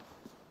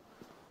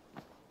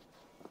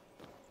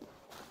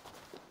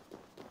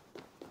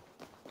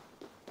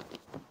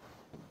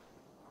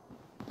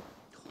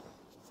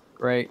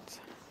 Great.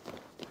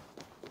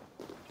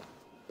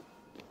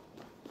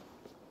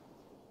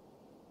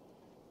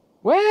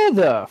 Where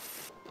the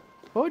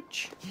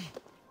fudge?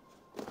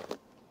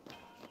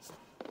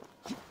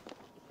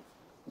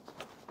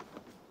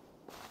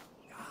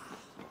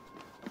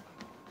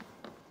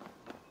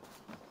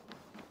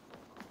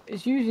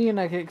 It's usually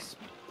like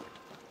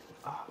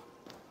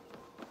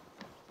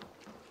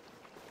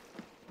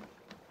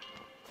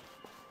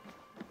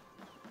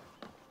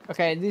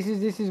Okay, this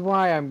is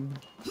why I'm.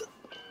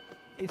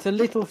 It's a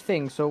little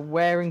thing, so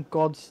wearing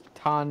God's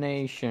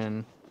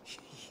tarnation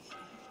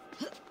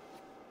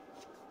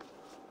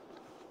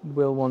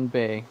will one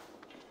be?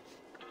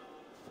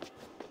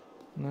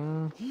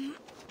 No.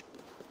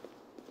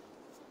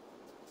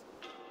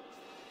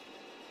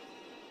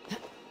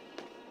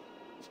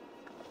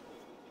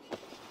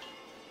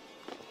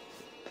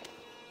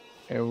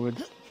 It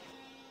would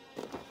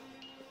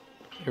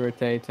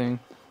irritating.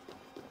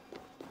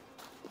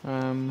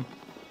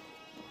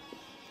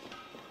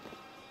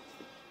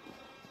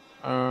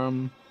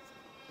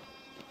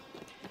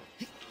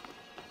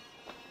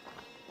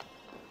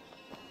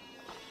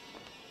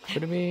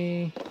 Could it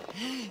be?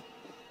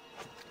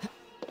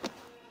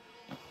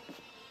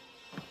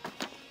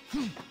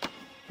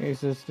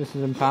 This is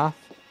in path.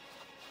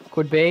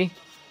 Could be.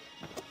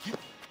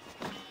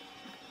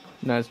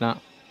 No, it's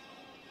not.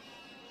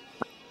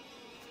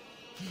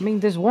 I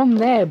mean, there's one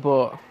there,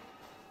 but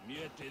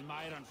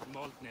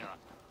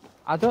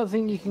I don't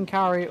think you can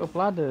carry it up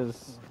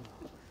ladders.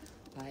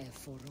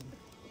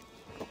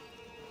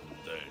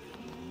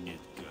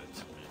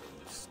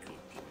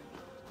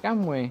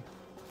 Can we?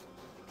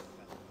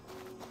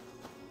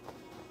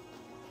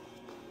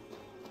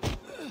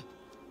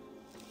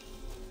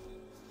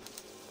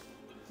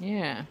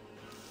 Yeah.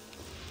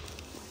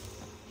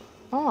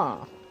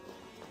 Ah.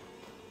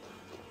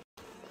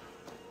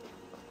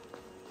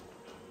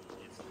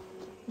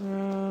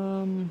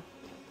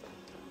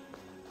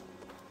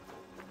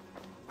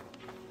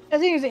 The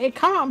thing is, it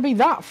can't be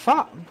that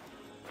fun.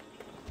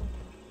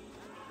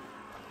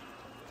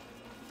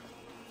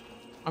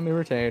 I'm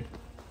irritated.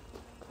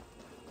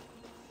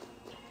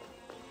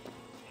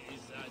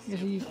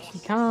 Because you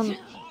can't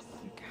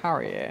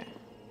carry it.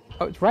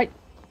 Oh, it's right.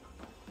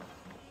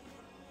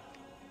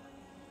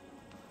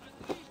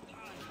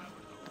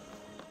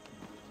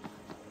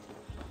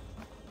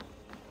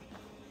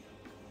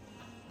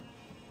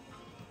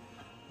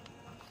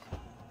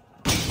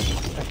 I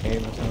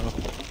hate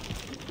myself.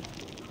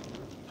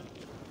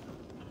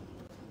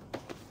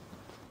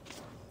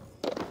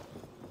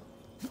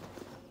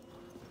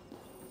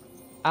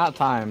 At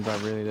times, I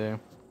really do.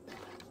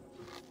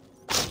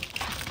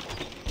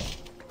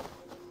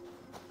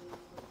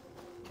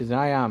 Because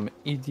I am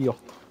idiot.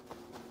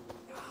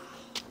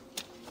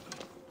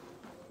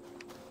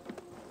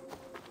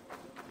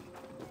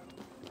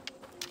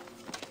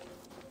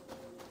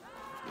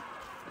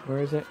 Where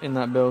is it? In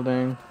that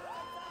building.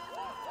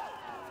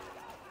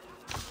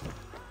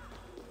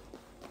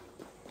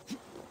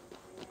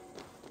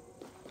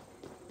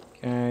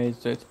 Okay,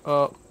 so it's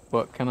up,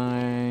 but can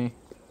I...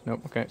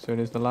 Nope, okay, so it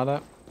is the ladder.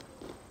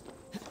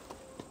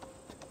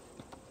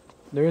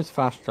 There is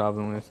fast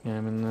travel in this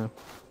game, isn't there?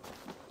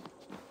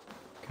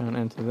 Can't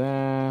enter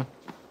there.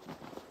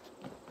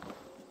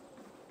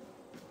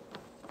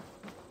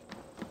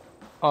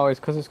 Oh, it's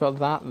because it's got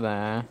that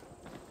there.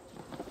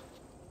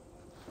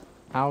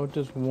 How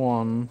does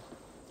one...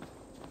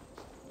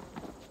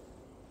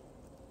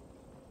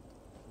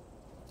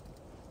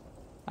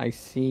 I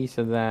see,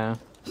 so there.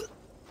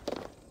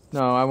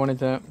 No, I wanted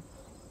to...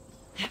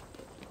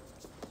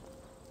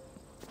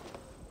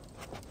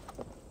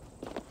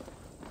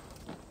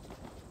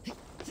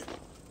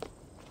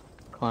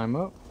 Climb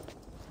up.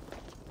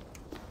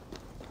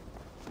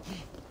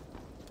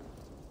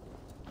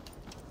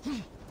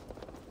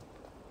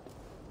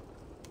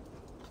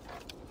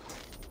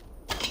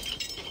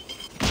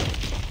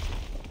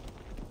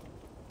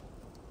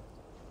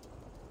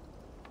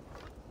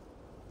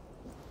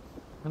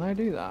 Can I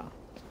do that?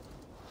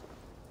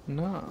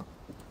 No.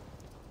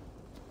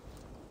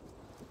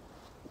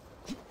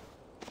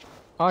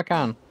 Oh, I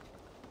can.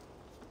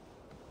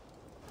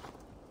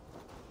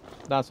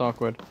 That's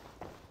awkward.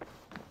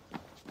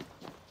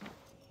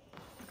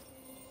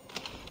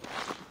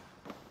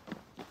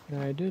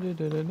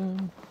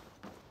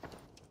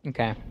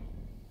 Okay.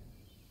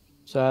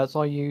 So that's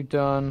all you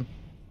done.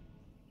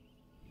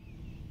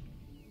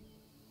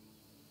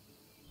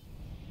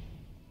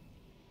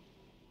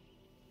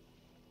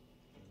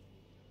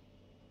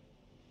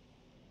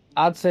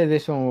 I'd say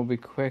this one will be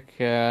quick.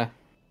 Yeah.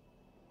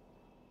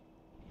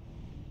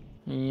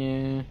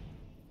 See,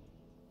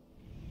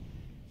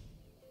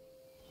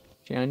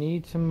 I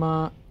need to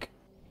mark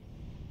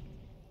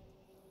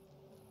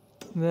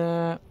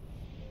there.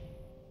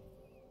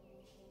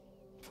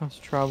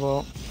 Fast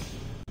travel.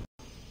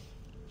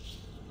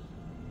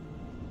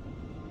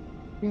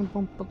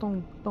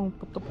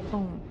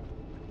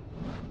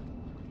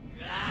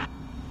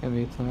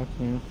 Heavy attack,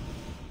 yeah.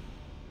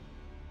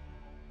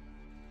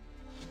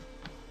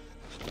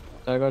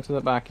 I go to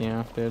the back,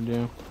 yeah, did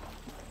you?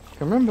 I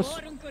can remember.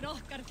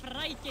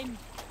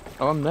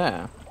 Oh, I'm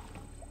there.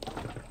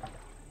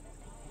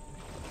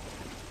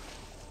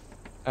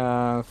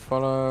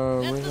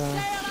 Follow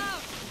river.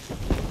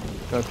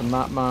 Go to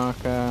map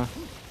marker.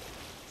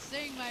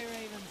 Sing, my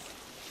ravens.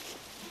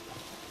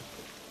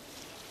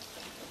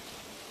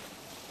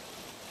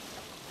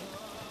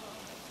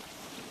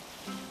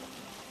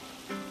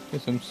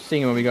 Get some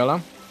singing when we go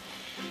along.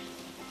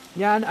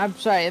 Yeah, and I'm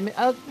sorry. I mean,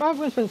 I'm going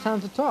to spend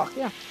time to talk.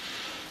 Yeah,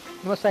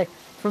 I must say,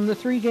 from the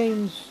 3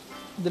 games,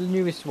 the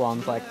newest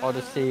ones like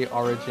Odyssey,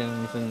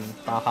 Origins, and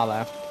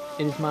Valhalla,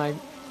 it is my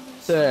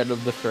third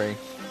of the 3.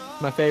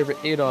 My favorite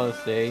is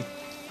Odyssey,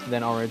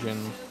 then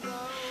Origins,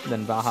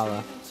 then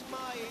Valhalla.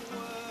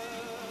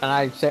 And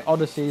I'd say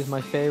Odyssey is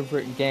my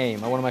favorite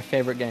game, or one of my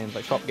favorite games,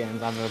 like top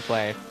games I've ever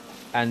played.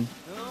 And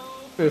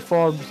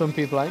before some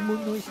people are like, well,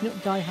 no, it's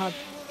not Die Hard.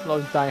 A lot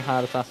of Die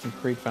Hard Assassin's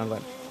Creed fans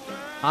like,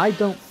 I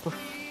don't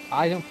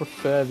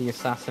prefer the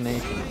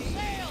assassinations.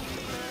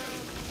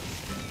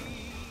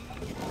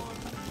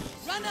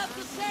 Run up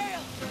the sail.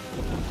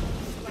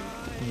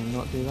 Can you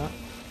not do that?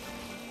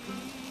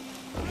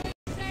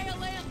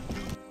 Sail in.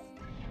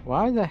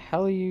 Why the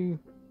hell are you?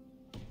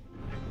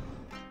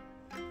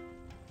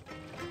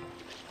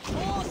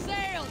 All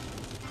sail.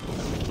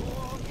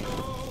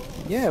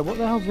 Yeah, what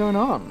the hell's going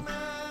on?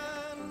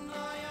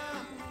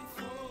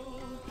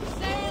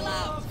 Sail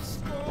out!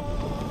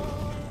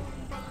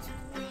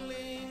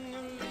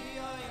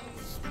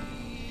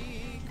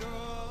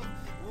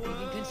 We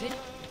can continue.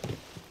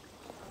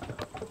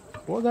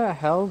 What the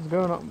hell's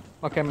going on?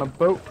 Okay, my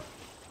boat.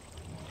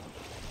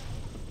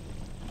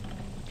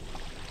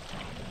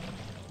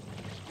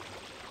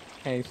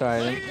 Hey,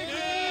 sorry.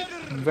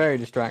 I'm very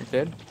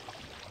distracted.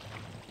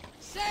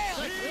 Sail!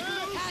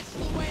 Catch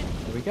the wind!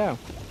 There we go.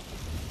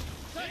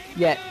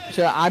 Yeah,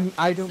 so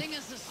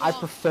I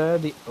prefer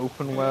the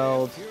open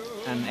world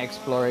and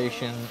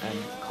exploration and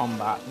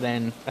combat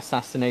than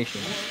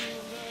assassination.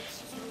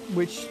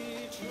 Which...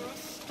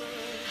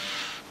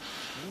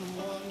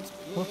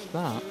 What's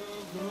that?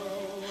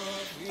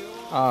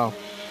 Oh.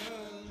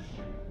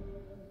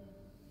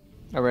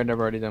 I've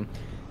already done.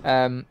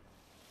 Sorry.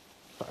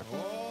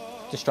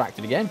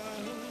 Distracted again.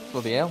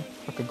 Bloody hell.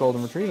 Like a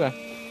golden retriever.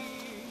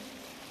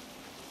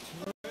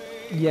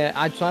 Yeah,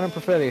 I don't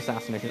prefer the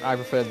assassination. I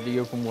prefer the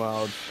open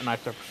world, and I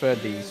prefer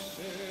these.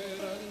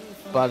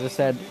 But as I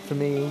said, for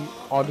me,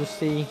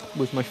 Odyssey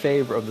was my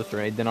favourite of the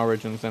three, then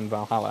Origins and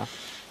Valhalla.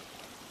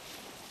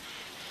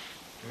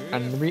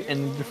 And the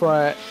reason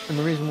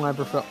why I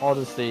prefer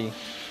Odyssey,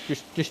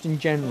 just in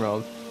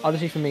general,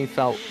 Odyssey for me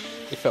felt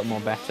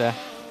more better,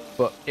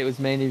 but it was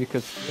mainly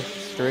because of the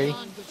history.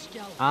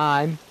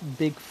 I'm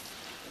big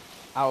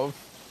I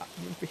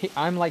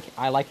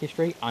like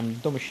history. I'm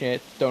dumb as shit.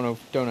 Don't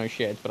know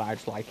shit, but I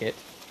just like it.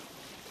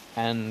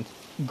 And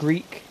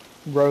Greek,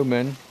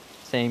 Roman,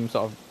 same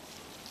sort of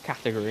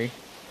category.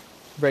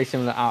 Very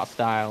similar art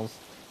styles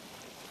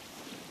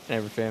and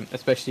everything,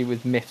 especially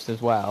with myths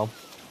as well.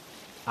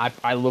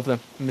 I love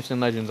them. Myths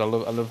and legends. I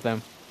love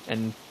them.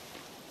 And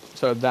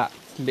so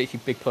that's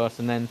literally big plus.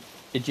 And then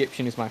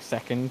Egyptian is my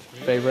second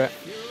favorite,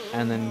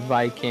 and then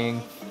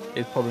Viking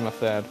is probably my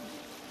third.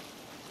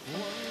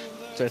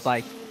 So it's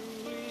like,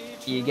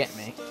 you get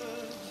me.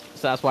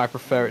 So that's why I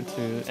prefer it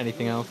to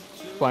anything else.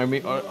 That's why I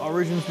mean,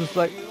 Origins was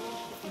like,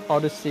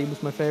 Odyssey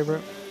was my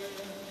favorite.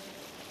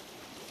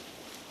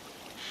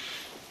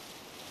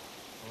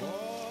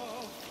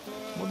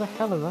 What the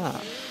hell is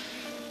that?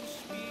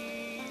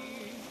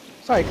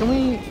 Sorry, can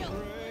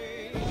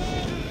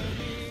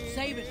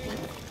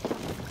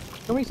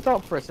we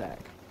stop for a sec?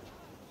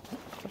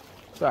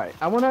 Sorry,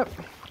 I wanna...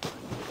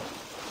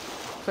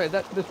 Sorry,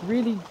 this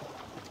really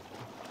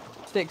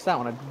sticks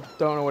out and I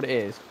don't know what it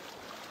is.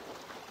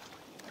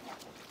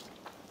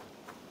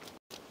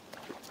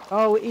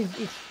 Oh,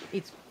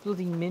 it's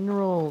bloody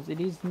minerals. It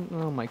isn't...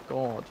 Oh my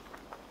god.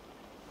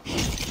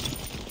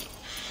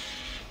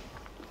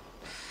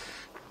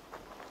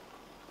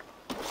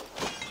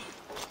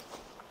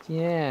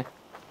 Yeah.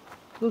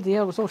 Bloody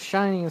hell, it's all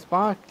shiny and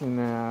sparkling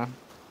there.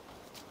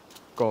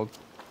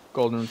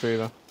 Golden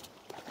retriever.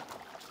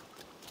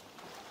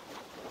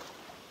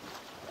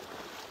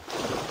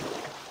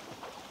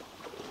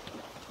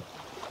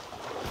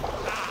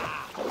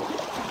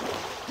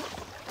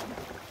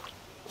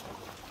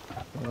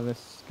 Will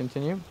this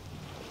continue?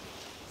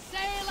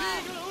 Sail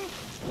out!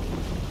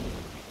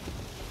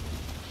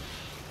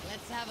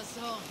 Let's have a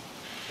song.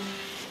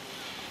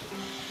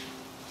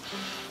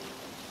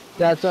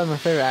 That's one of my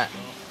favourite.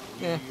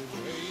 Yeah.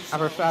 I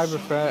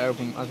prefer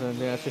open as a,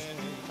 yeah, it's just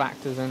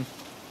factors in.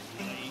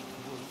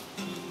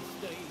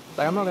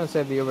 Like, I'm not going to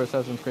say the other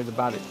Assassin's Creed are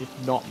bad, it's just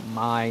not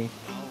my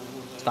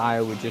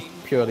style with just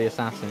purely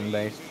assassin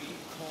based.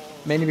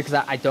 Mainly because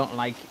I don't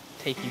like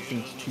taking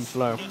things too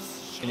slow.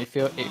 And it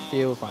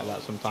feels like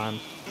that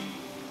sometimes.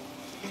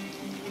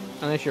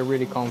 Unless you're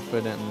really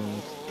confident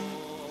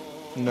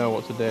and know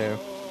what to do.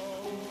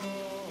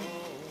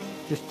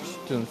 Just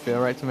doesn't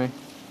feel right to me.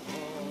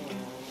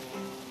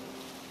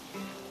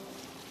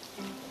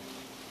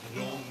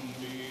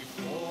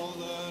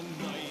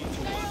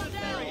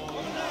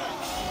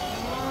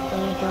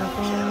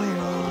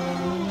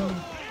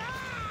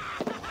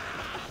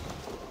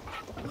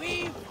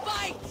 We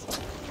fight!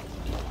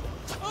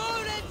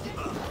 Odin!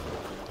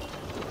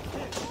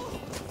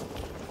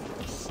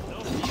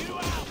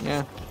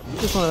 Yeah,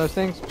 just one of those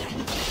things.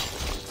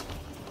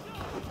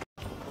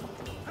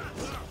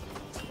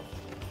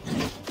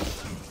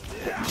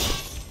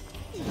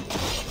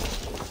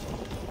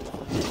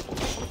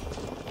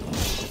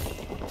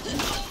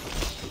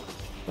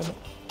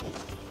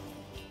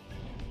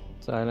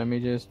 So let me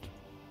just...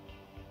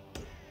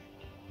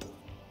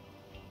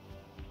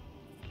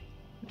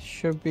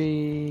 Should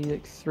be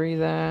like 3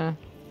 there,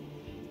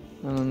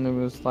 and then there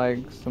was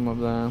like some up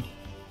there.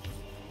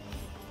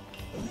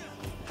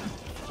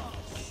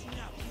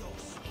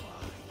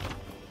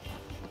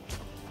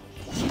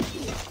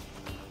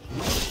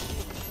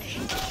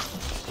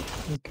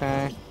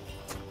 Okay.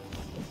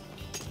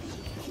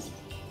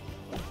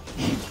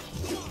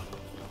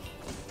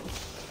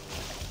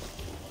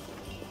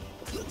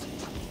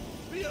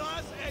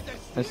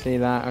 I see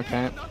that,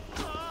 okay.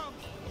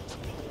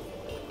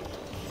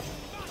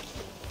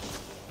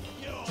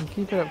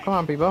 Keep it up, come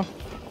on people.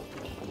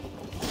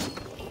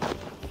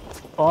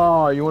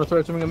 Oh, you want to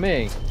throw something at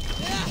me?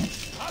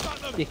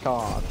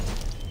 Dickard.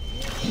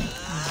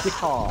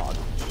 Dickard.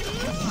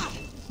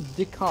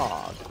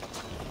 Dickard.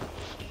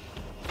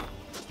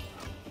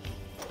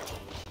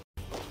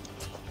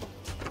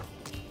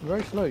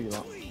 Very slow, you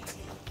are.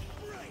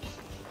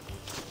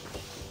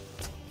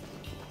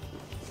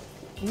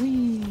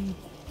 Whee!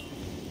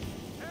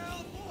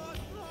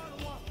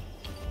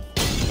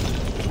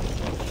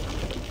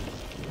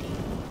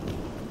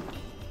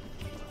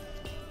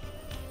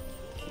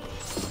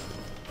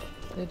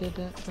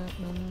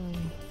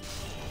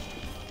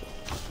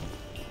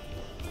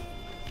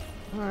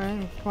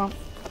 Alright, come on.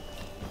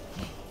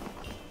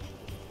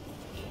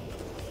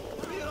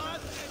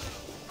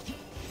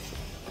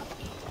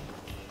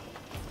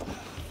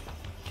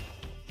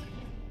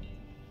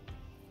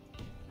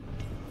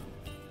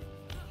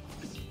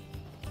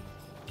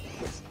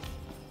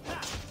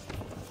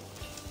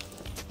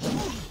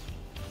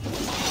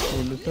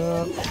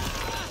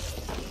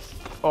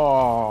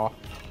 Oh,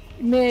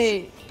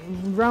 mate,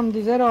 rammed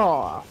his head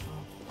off.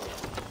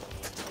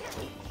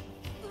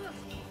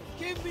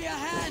 Give me a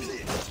hand.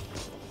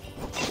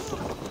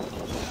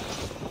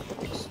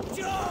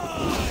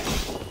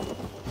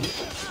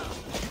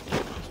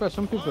 I swear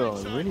some people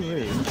are really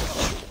rude.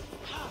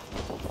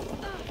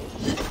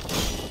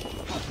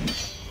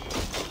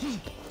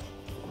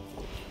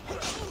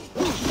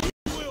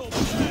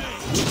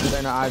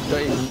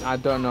 I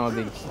don't know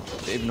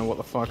even know what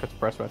the fuck to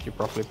press to actually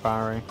properly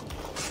parry.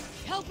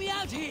 Help me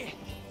out here.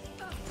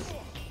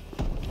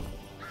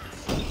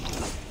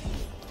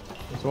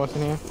 So what's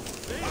in here?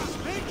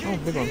 Oh,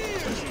 big one.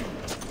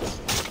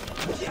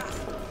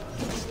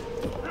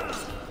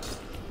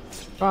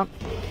 Come on.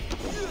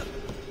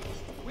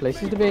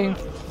 Places to be.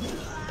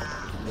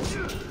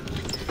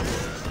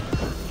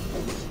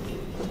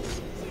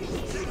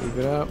 Keep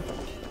it up.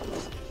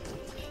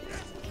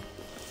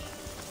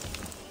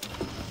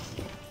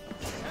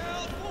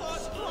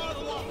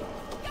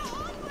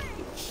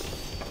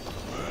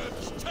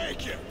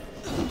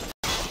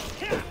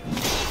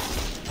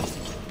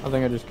 I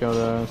think I just killed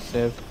a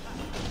Civ.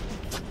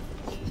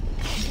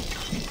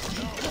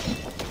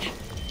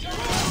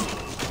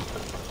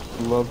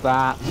 Love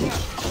that.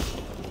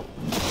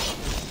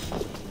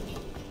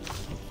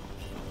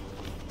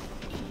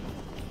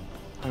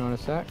 Hang on a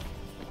sec.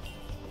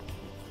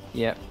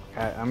 Yep.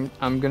 Okay,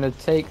 I'm gonna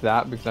take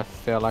that because I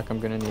feel like I'm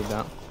gonna need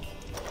that.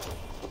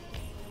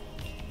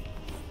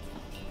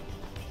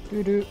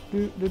 Do do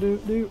do do do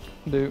do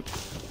do.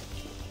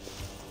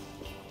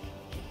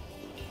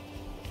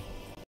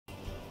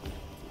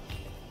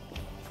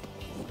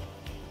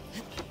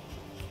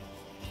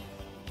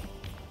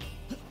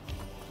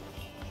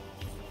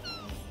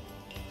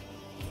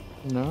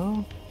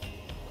 No.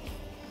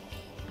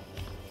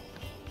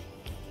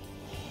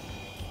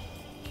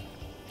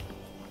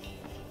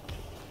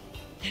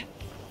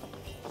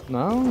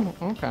 No?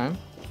 Okay.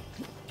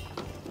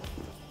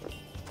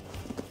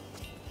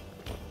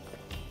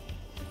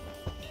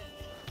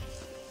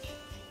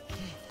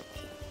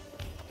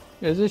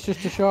 Is this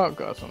just a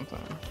shortcut or something?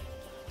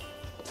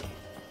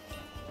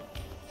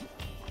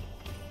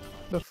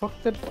 The fuck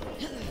did...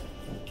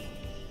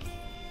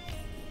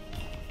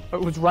 Oh,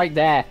 it was right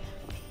there.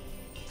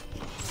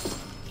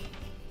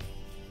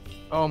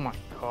 Oh my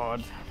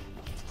god.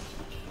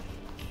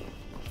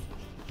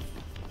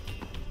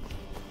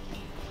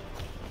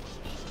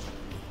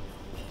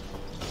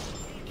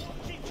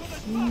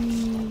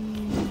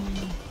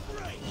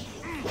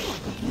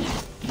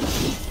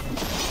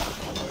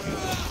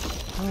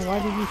 Oh, why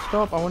did you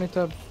stop? I wanted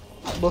to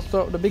bust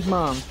up the big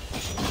man.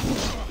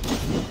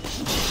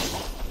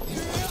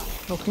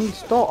 No, can you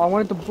stop? I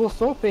wanted to bust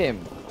up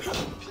him.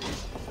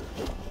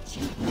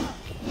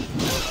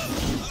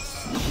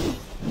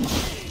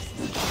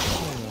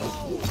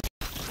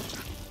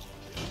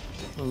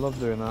 I love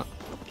doing that.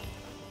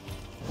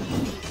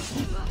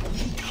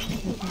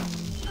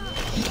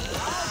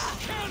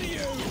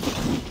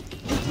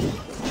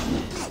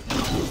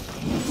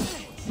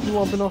 You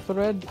wobbling off the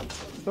red?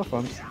 Stuff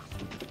on.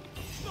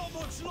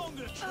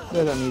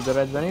 They don't need the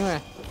reds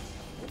anyway.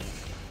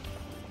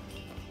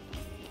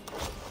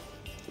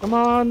 Come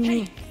on!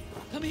 Hey,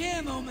 come here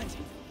a moment.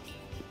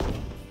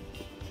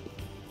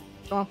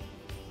 Come on.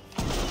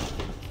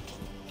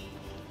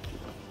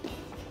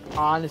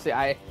 Honestly,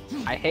 I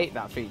hate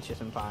that feature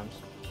sometimes.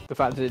 The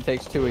fact that it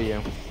takes two of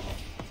you.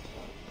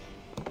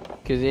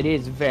 Because it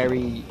is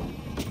very... You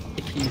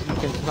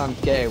can sometimes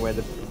get it where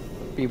the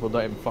people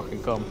don't even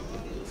fucking come.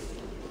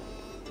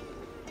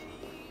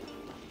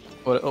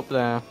 Put it up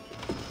there.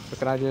 So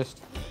can I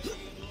just...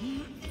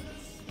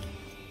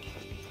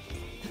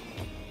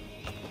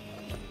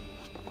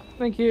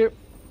 Thank you.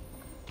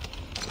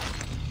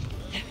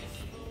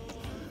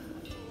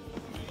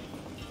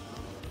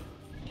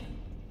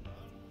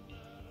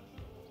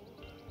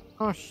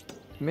 Oh,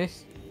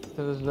 missed.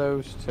 So there's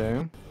those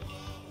two.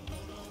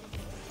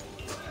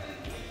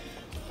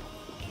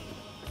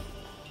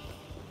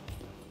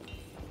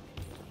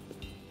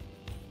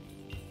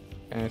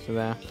 Okay, so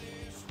there.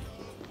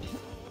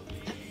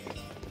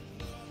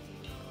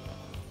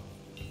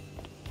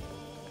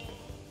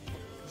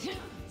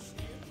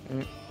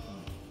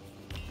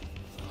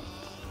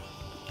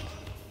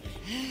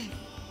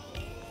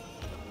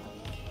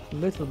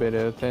 little bit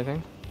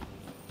irritating.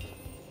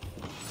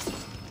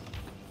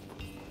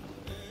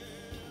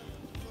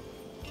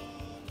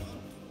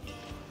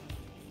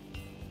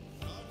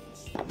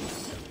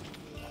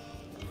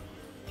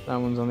 That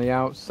one's on the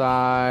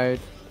outside.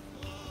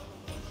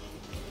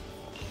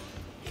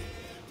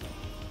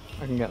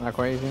 I can get that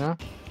quite easy now.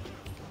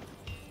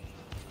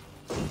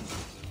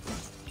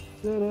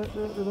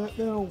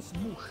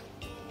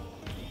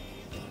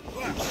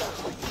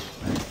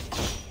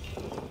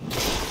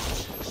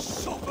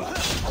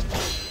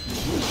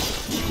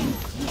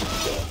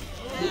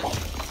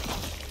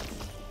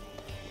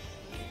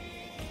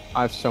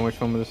 I have so much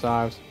fun with the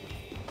scythes.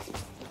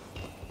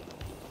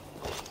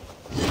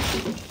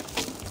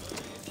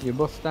 You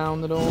bust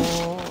down the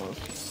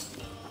doors.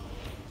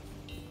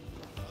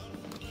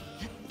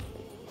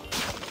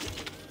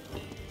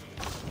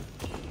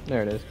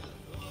 There it is.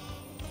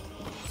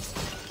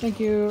 Thank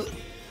you.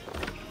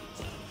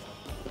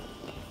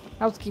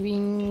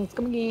 Housekeeping,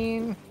 come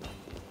again.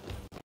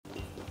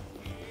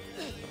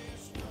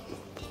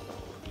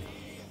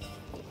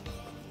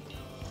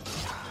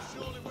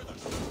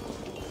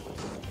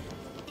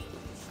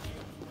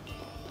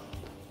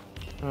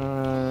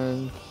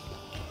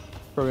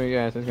 Probably,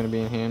 yes, it's gonna be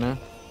in here now.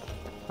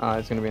 Ah,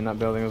 it's gonna be in that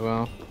building as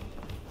well.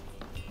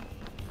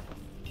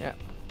 Yeah.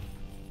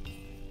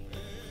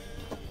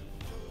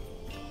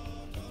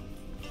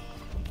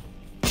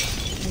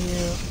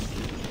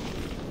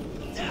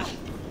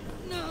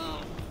 No.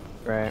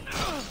 Great.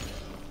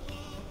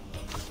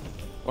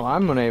 Well,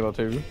 I'm unable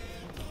to.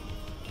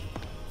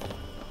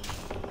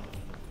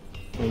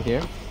 Thank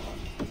you.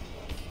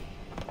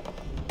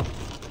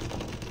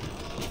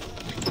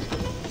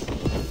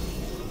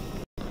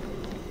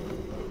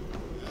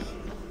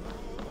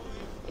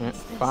 Yeah,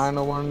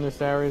 final one in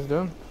this area is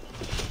done.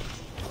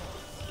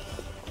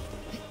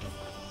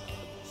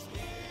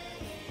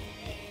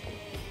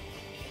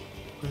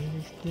 Yeah,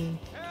 Must be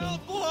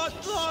blood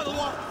from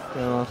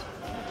the other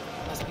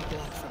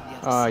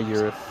ah, side.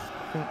 you're a...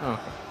 Oh.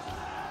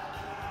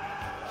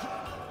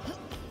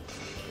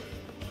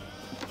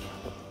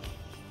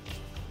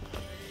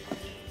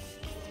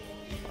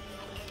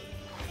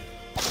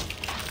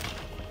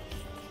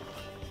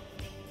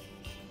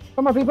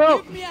 Come on, people!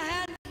 Give me a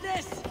hand at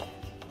this.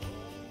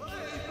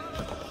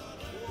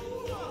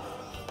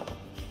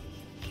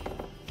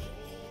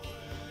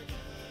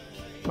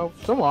 Oh,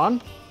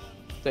 someone!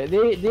 So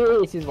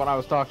this is what I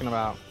was talking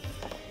about.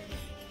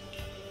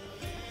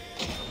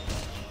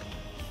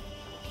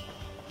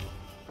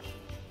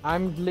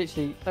 I'm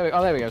literally...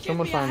 Oh, there we go.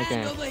 Someone finally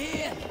came. Over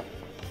here.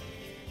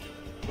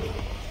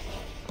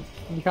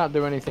 You can't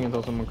do anything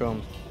until someone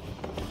comes.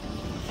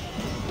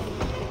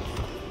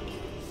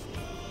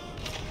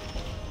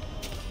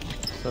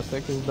 So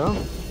 6 is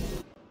done.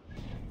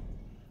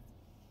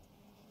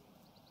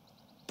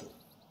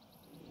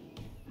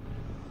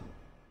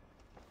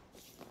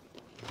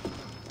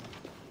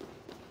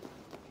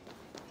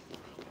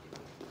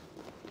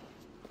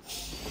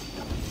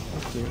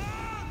 Thank you.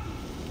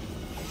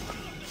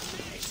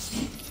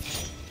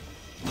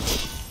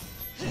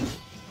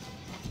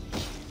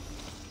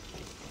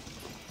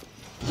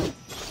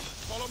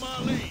 Follow my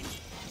lead.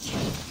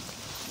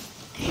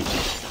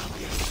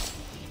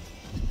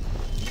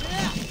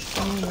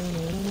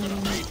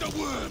 Eat the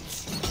worms.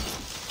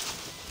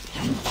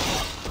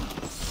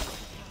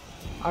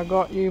 I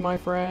got you, my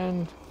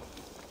friend.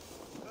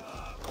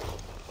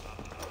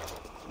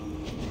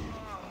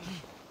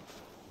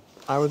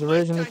 I was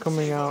originally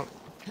coming out.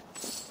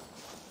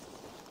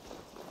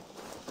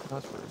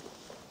 That's rude.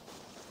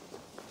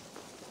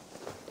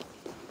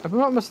 If I'm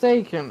not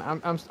mistaken,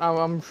 I'm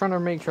trying to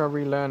make sure I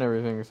relearn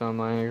everything. So I'm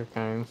like,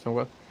 okay, so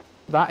what?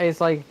 That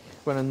is like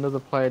when another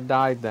player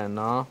died. Then,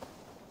 no?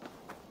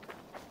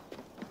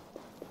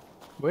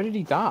 Where did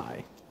he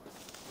die?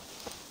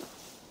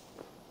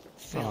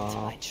 Felt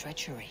Aw. by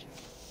treachery.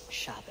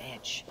 Sharp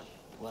edge.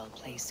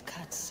 Well-placed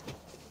cuts.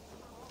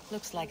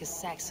 Looks like a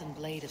Saxon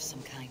blade of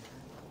some kind.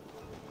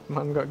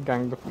 Man got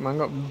ganged up. Man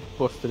got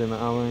busted in the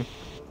alley.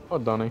 Oh,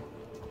 Donny.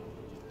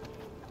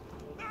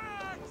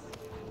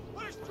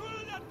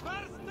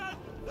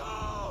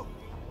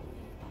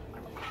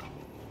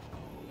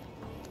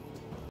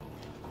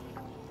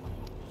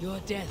 Your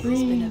death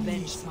has been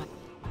avenged, my...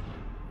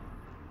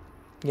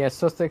 Yeah,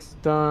 Sussex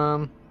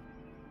done.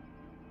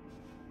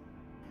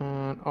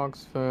 And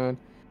Oxford.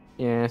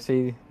 Yeah,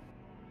 see,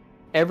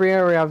 every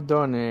area I've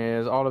done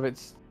is all of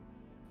it's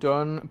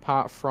done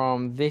apart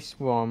from this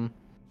one,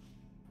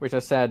 which I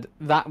said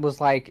that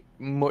was like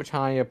much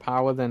higher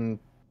power than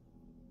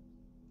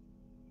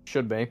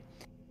should be.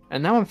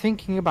 And now I'm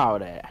thinking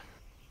about it.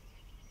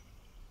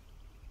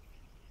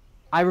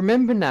 I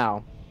remember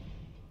now.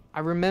 I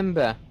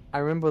remember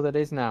what it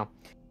is now.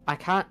 I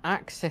can't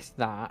access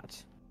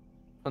that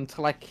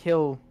until I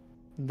kill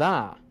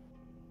that.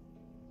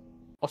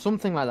 Or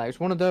something like that. It's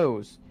one of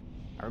those.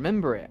 I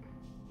remember it.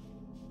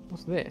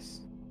 What's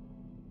this?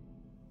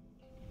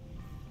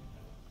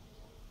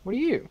 What are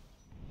you?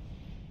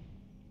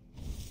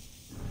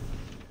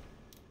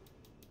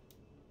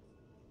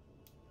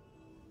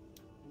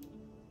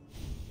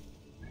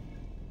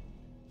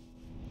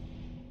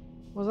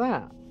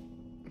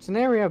 It's an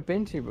area I've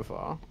been to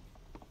before.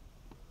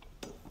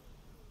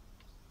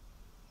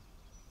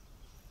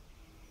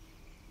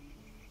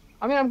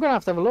 I mean, I'm gonna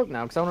have to have a look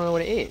now because I want to know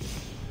what it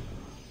is.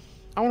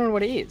 I want to know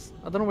what it is.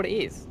 I don't know what it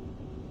is.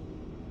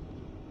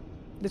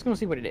 Just gonna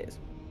see what it is.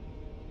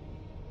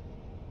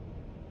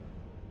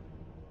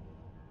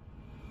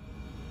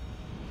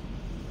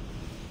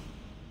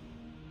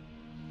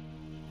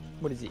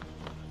 What is it?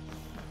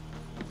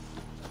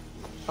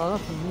 Oh,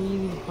 that's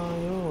really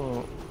high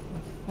up.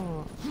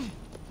 Oh,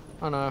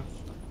 oh no.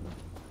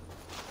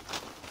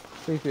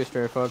 Please be a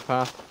straightforward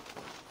path.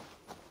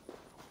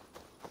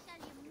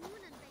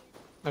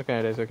 Okay,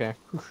 it is, okay.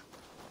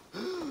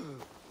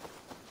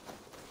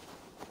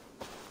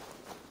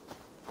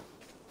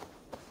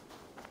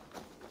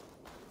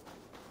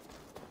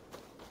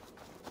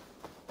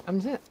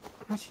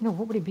 Actually, no,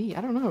 what would it be?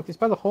 I don't know. It's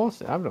by the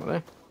horse. I don't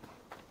know.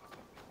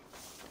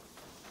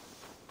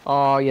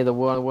 Oh, yeah,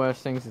 one of the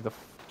worst things is the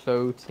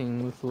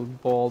floating little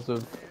balls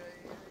of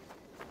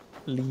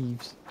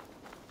leaves.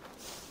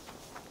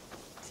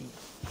 See.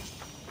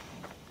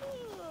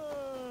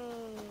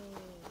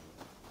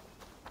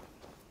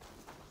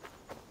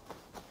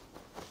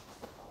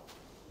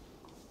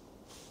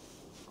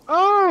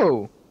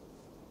 Oh!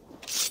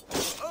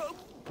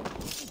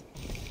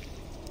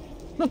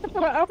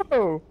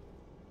 Oh!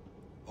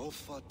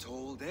 Offa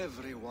told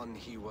everyone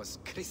he was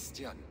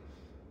Christian.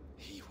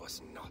 He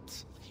was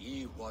not.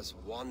 He was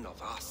one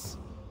of us.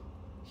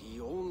 He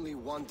only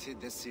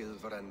wanted the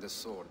silver and the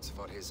swords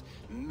for his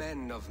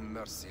men of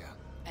Mercia.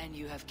 And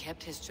you have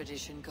kept his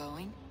tradition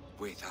going?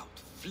 Without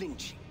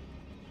flinching.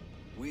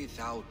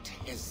 Without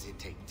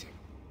hesitating.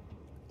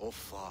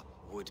 Offa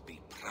would be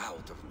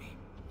proud of me.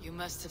 You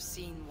must have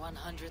seen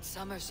 100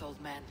 summers, old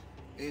man.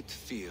 It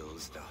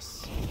feels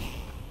thus.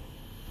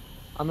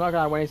 I'm not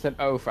gonna, when he said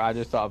Oath, I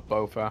just thought of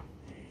Bofa.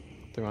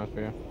 To be honest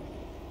with you.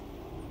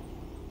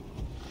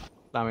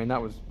 I mean,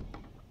 that was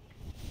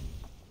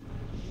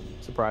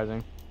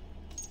surprising.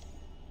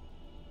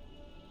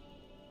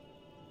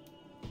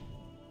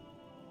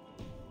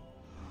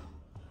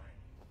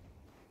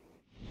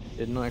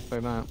 Did not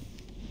expect that.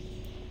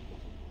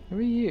 Who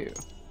are you?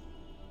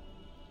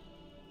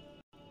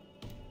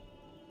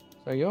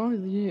 So you're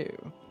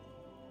you.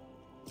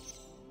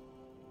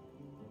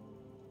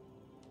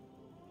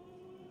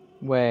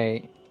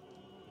 Wait.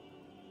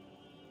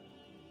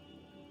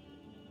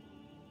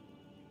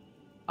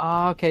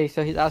 Ah, okay,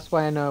 so that's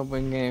why I know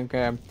when game.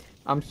 Okay,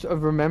 I'm sort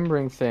of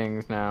remembering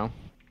things now.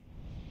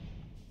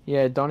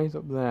 Yeah, Donnie's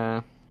up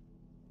there.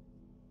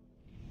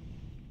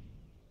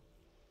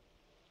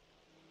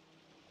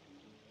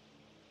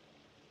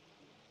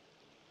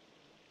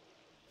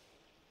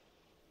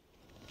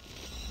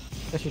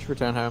 Let's just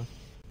return home.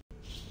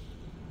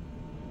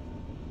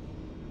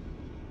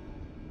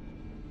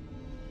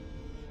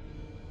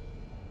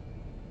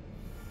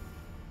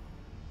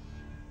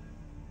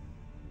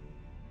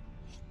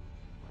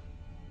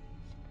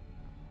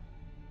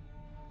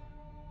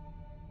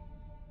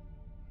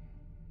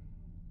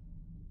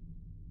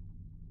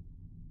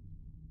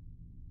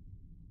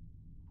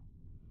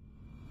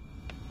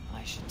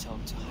 I should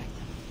talk to Hyland.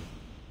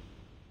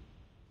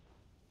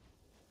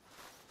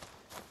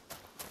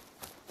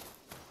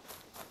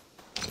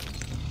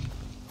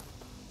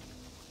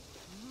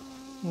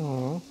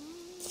 Aww.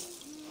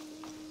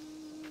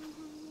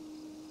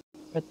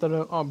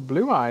 Better, oh,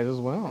 blue eyes as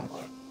well.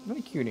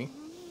 Very cutie.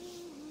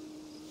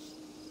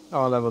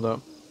 Oh, I leveled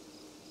up.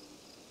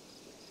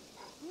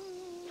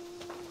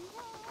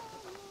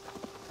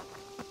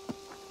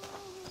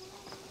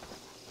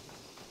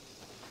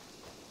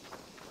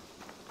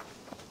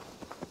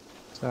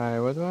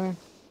 Sorry, what do I?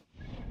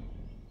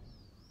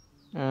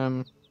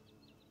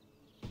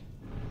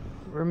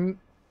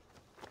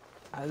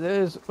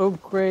 There's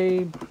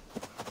upgrade.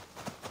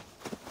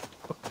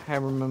 I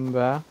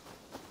remember.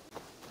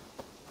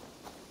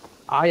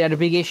 I had a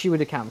big issue with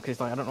the camp because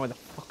like I don't know where the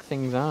fuck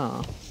things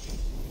are.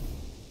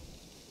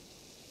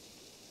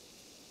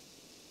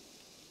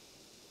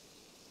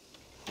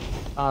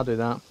 I'll do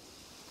that.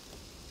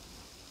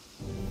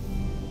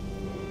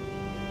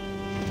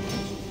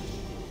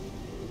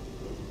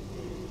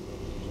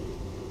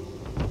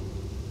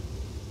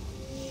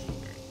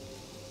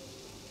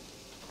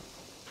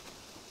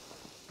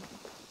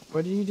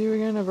 What do you do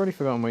again? I've already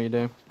forgotten what you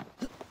do.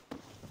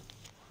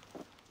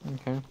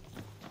 Okay.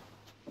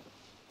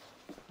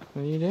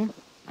 What do you do?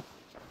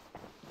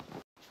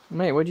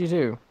 Mate, what do you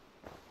do?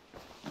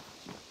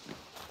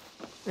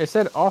 It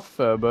said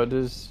offer, but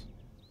does...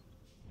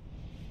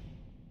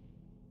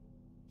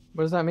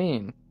 What does that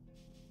mean?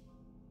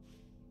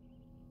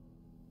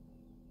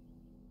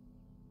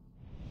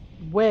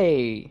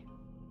 Wait.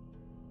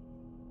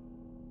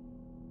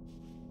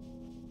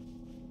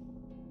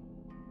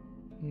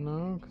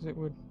 No, because it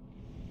would...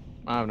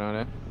 I have no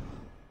idea.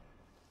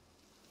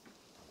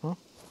 Huh?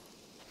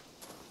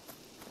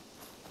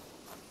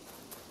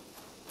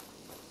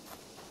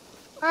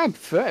 I'd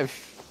prefer...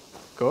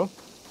 Go.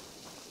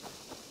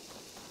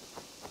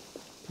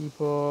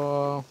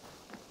 People...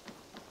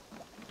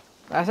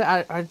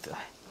 I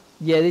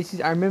Yeah, this is.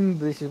 I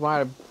remember this is why I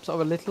had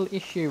sort of a little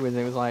issue with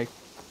it. It was like,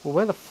 well,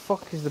 where the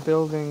fuck is the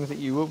buildings that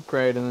you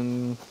upgrade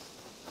and then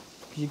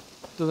it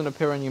doesn't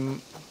appear on your.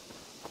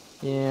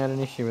 Yeah, I had an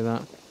issue with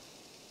that.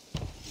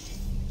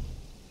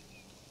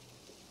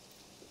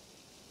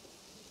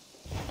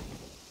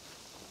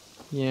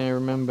 Yeah, I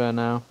remember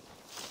now.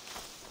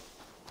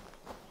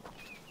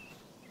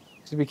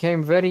 It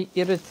became very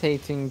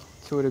irritating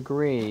to a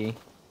degree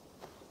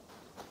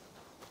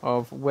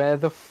of where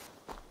the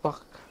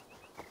fuck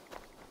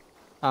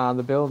are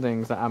the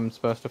buildings that I'm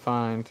supposed to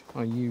find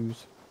or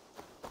use,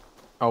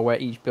 or where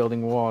each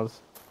building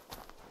was.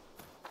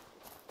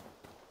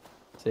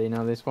 See,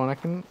 now this one I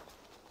can...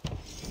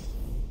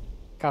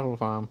 Cattle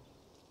farm.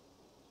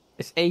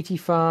 It's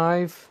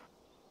 85.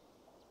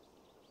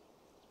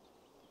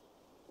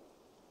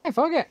 Hey,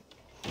 fuck it!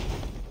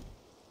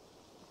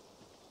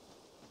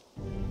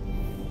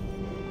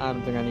 I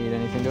don't think I need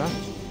anything, do I?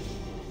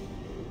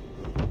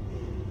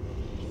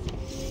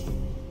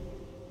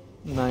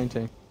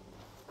 90.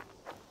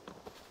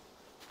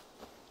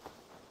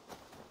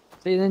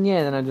 See, then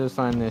yeah, then I just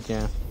find this,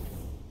 yeah.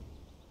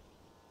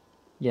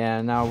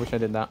 Yeah, now I wish I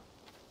did that.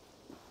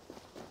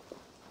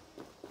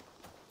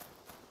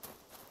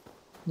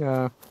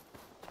 Yeah.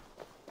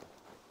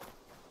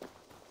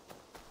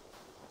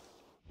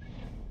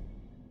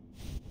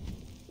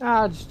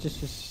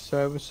 Just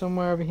so it was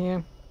somewhere over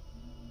here.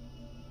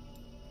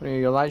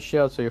 Your light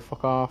shield, so you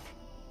fuck off.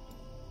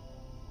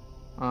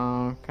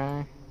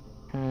 Okay.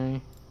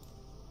 Okay.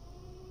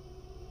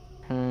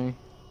 Okay.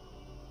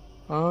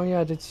 Oh yeah,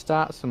 I did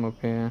start some up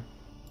here.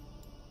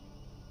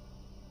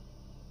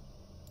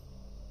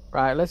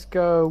 Right, let's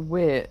go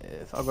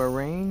with... I'll go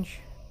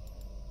range.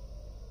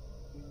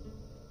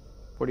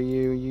 What are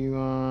you? You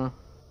are...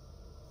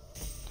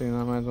 doing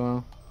that, might as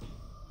well.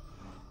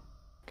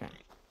 Okay.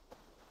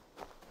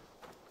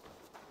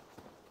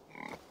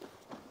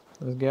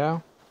 Let's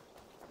go.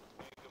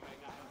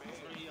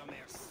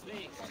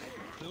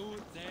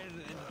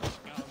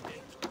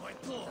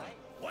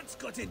 What's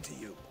got into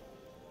you?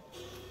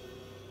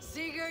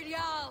 Sigurd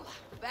Jarl,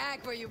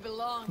 back where you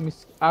belong.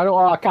 I don't.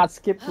 Oh, I can't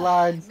skip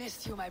lines.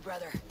 Missed you, my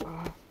brother.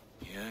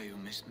 Yeah, you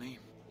missed me.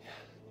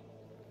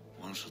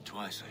 Once or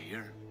twice, I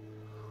hear.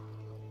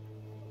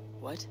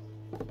 What?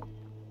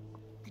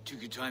 You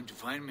took your time to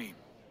find me.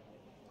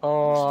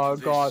 Oh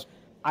god,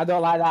 I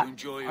don't like that. To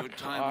enjoy your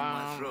time on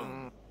my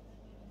throne.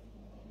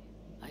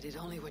 I did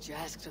only what you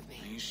asked of me.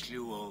 And you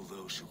slew all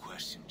those who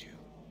questioned you.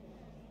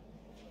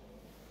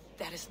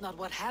 That is not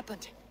what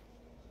happened.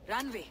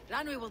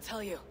 Ranvi will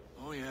tell you.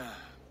 Oh yeah,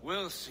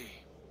 we'll see.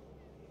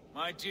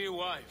 My dear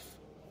wife,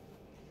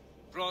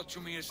 brought to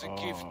me as a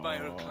gift by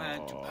her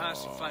clan to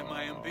pacify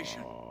my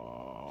ambition.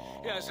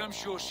 Yes, I'm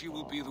sure she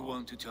will be the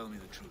one to tell me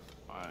the truth.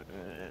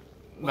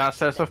 That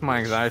sets off my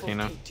anxiety, you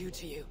know. Do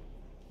to you.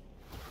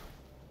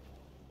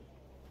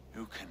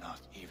 You cannot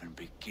even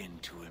begin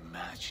to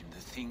imagine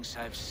the things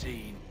I've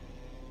seen,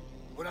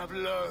 what I've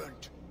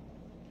learned.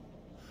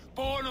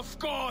 Born of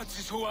gods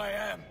is who I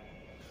am.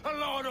 A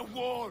lord of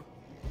war,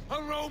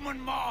 a Roman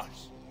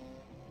Mars.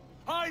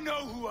 I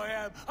know who I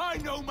am, I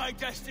know my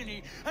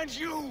destiny, and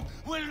you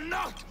will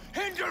not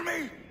hinder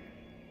me!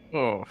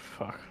 Oh,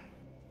 fuck.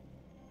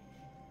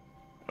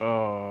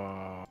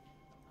 Oh.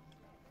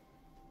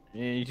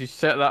 You just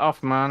set that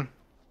off, man.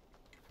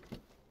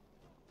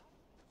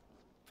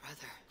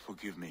 Brother.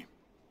 Forgive me.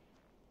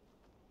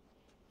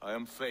 I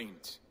am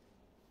faint.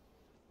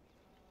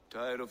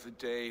 Tired of the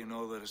day and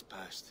all that has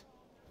passed.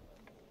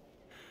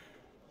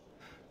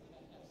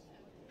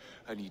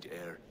 I need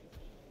air.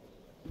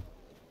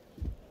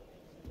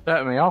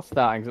 Set me off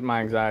that my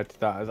anxiety.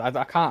 That is,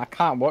 I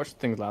can't watch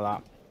things like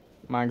that.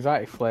 My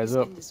anxiety flares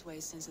up. He's been this way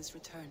since his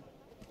return.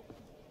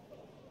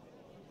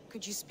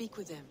 Could you speak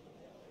with him?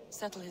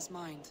 Settle his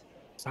mind.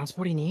 That's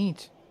what he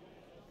needs.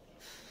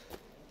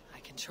 I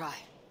can try.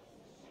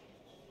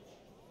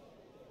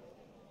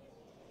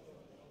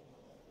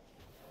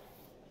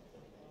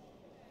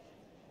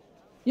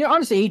 Yeah,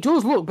 honestly, he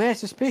does look very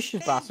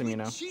suspicious, Basim, you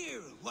know.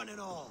 Cheer, one and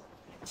all.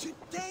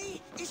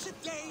 Today is a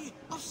day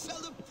of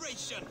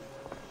celebration.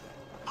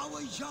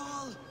 Our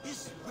Jarl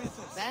is with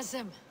us.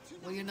 Basim,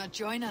 will you not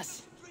join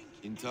us?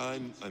 In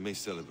time, I may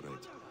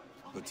celebrate.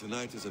 But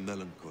tonight is a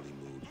melancholy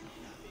mood.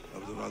 I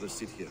would rather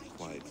sit here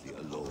quietly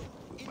alone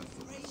with my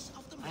thoughts.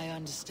 I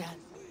understand.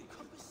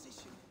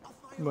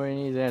 Well, he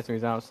needs air, so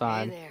he's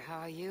outside. Hey there, how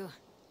are you?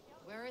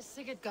 Where is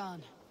Sigurd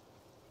gone?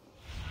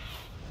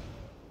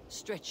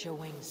 Stretch your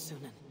wings,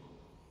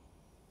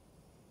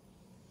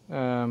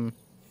 Sunan.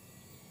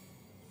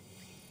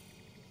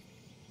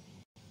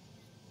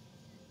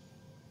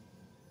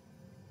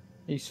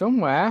 He's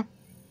somewhere.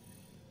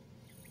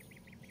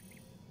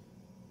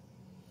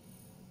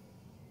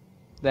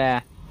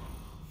 There.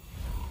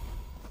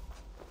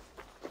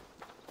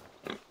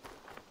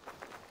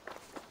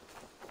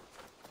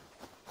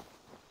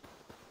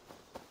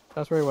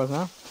 That's where he was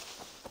now.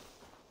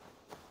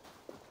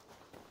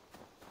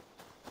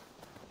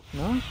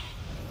 No?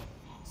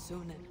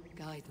 Sunan,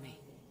 guide me.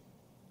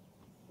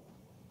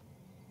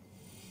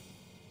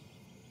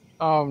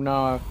 Oh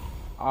no.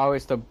 Oh,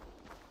 it's the...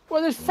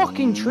 Well, there's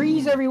fucking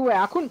trees everywhere.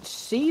 I couldn't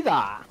see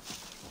that.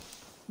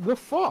 The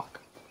fuck?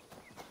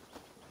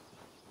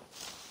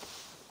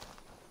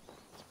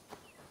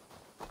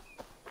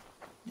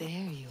 There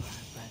you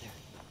are, brother.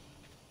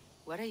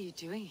 What are you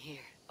doing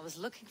here? I was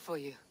looking for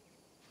you.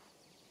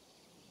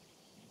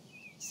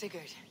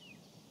 Sigurd.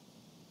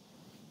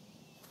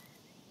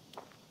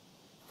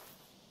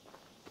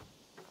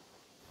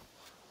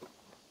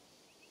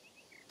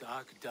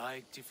 Dag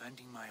died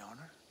defending my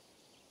honor?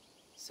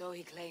 So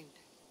he claimed.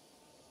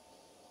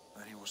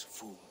 Then he was a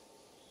fool.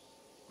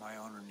 My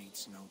honor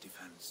needs no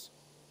defense.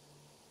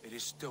 It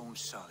is stone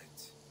solid,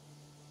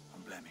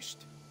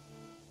 unblemished.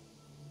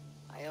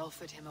 I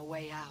offered him a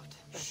way out,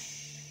 but...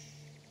 Shh.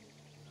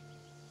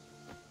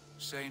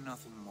 Say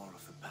nothing more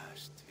of the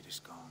past. It is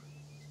gone.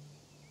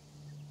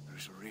 There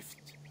is a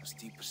rift as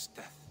deep as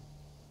death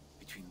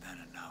between then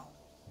and now.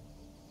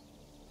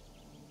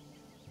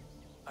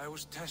 I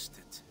was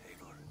tested,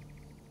 Eivor,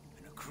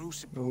 in a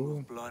crucible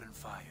of blood and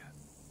fire.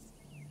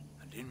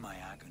 And in my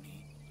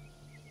agony,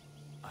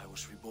 I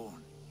was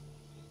reborn.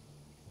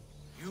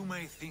 You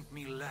may think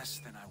me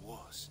less than I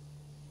was,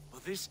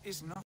 but this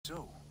is not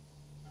so.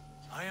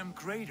 I am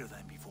greater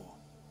than before.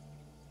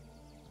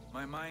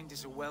 My mind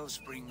is a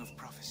wellspring of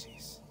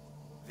prophecies,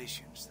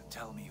 visions that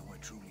tell me who I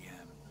truly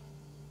am.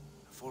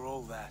 For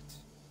all that,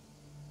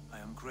 I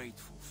am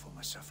grateful for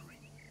my suffering.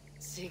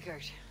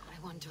 Sigurd, I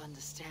want to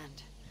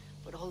understand,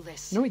 but all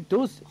this... No, it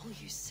does. All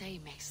you say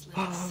makes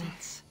little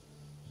sense.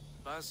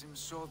 Basim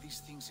saw these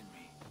things in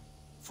me.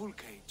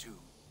 Fulke, too.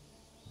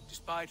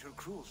 Despite her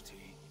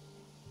cruelty,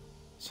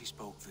 she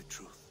spoke the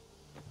truth.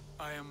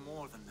 I am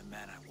more than the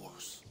man I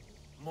was.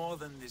 More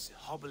than this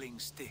hobbling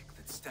stick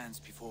that stands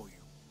before you.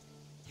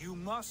 You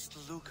must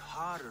look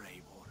harder,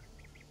 Eivor.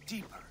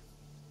 Deeper.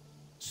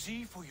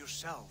 See for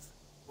yourself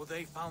what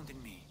they found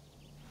in me.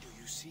 Do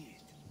you see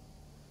it?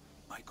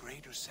 My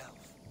greater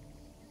self.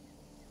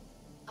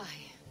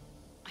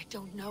 I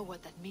don't know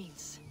what that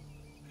means.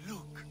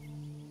 Look.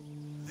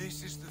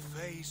 This is the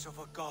face of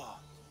a god.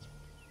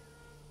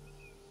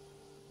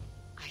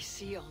 I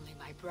see only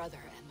my brother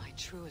and my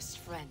truest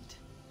friend.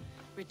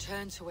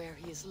 Return to where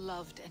he is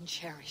loved and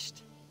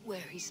cherished.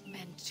 Where he's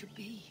meant to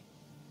be.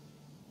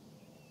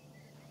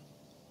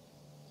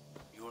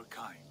 You are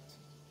kind.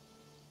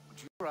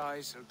 But your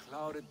eyes are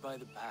clouded by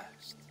the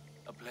past.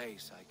 A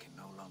place I can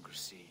no longer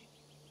see.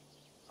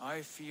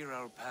 I fear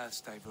our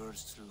paths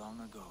diverged long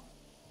ago.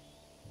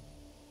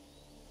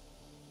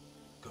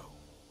 Go.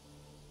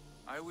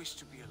 I wish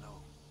to be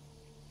alone.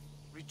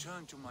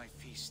 Return to my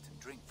feast and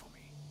drink for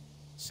me.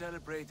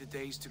 Celebrate the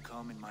days to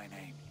come in my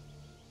name.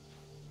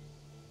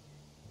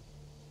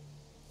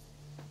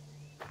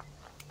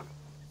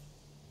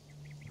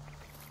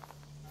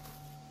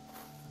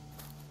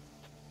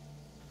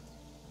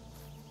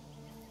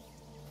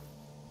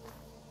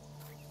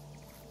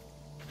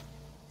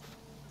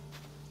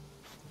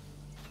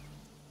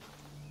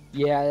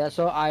 Yeah,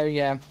 so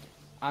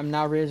I'm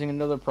now raising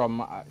another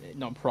problem.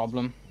 Not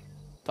problem,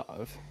 sort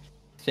of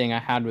thing I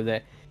had with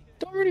it.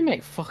 Don't really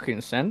make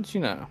fucking sense,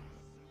 you know,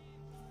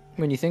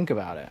 when you think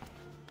about it.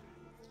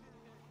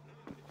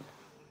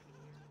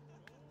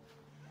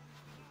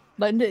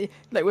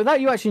 Like without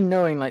you actually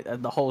knowing like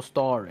the whole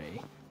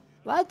story,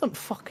 that don't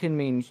fucking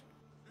mean.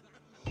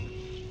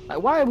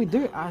 Like, why are we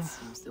doing?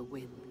 Seems the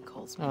wind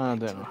calls me I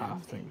back don't know to how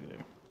an to think ending. to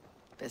do.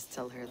 Best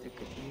tell her the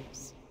good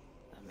news.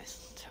 The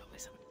mistletoe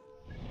isn't.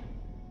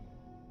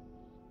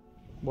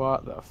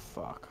 What the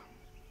fuck?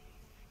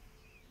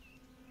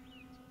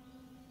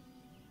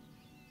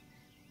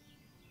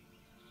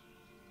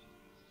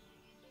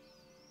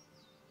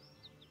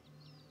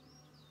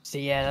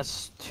 See, yeah,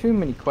 that's too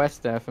many quests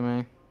there for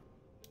me.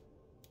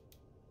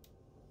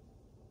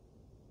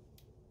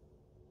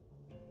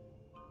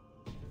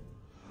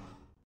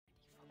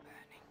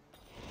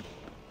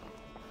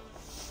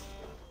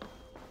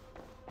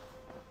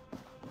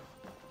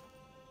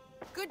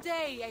 Good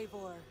day,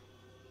 Eivor.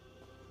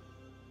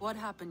 What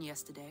happened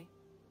yesterday?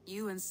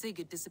 You and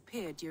Sigurd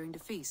disappeared during the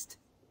feast.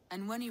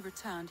 And when he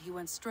returned, he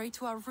went straight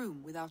to our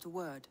room without a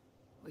word.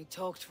 We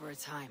talked for a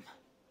time.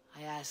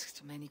 I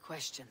asked many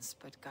questions,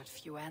 but got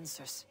few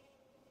answers.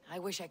 I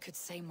wish I could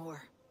say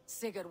more.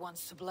 Sigurd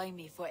wants to blame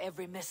me for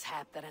every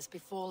mishap that has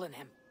befallen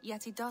him.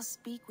 Yet he does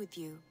speak with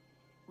you.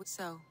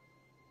 So?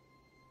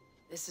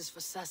 This is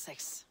for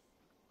Sussex.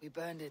 We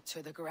burned it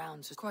to the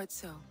ground. Quite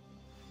so.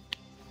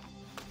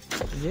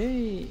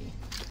 Yay!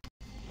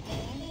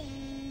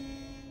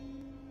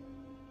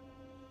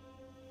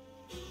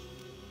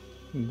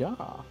 Yeah.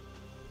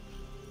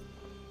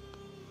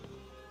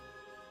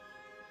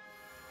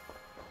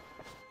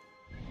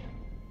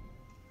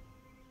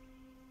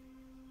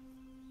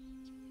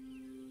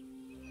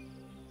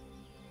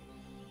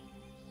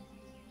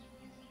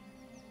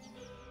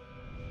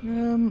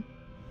 Yeah.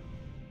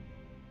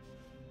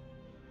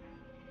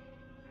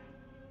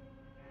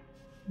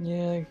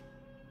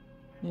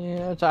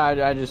 Yeah,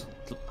 I just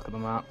look at the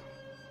map.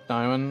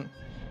 Diamond.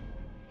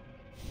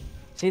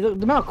 See, the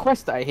amount of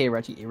quests that I hear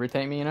actually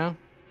irritate me, you know?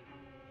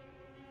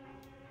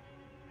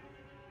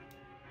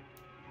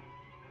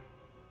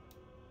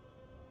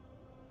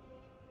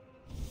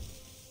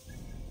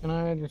 Can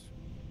I just...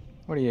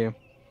 What are you?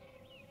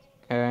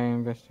 Okay,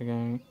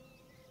 investigate.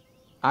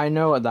 I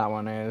know what that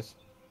one is.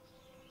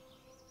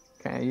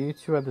 Okay, you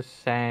two are the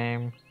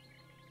same.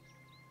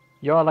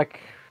 You're like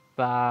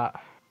that.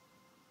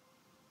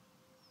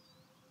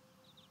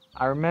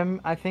 I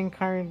remember, I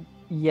think I...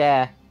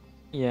 Yeah.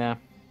 Yeah.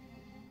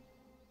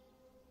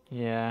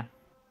 Yeah.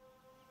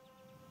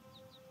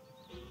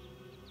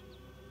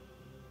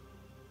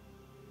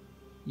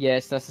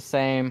 Yes, that's the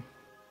same.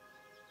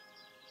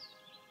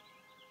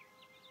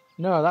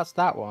 No, that's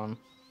that one.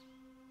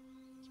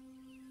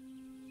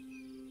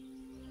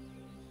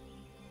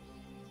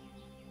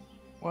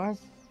 What?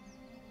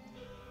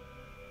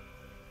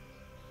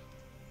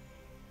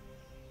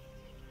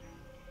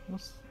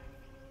 What's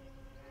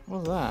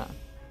that?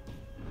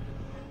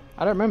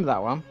 I don't remember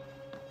that one.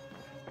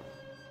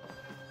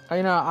 Oh,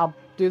 you know, I'll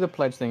do the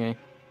pledge thingy.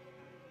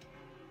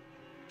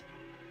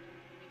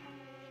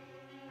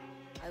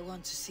 I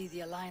want to see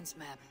the Alliance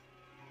map.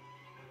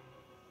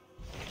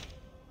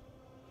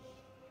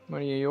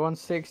 What are you? You're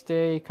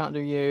 160, can't do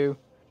you.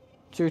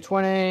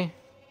 220,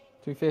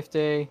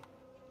 250,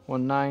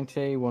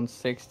 190,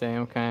 160,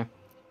 okay.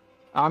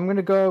 I'm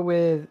gonna go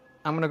with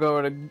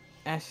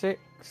Essex.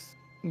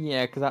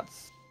 Yeah, because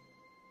that's...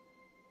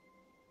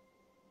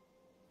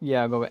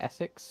 Yeah, I'll go with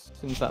Essex,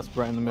 since that's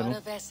right in the middle. What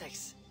of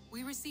Essex?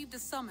 We received a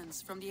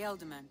summons from the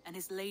Elderman and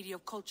his Lady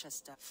of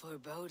Colchester.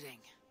 Foreboding.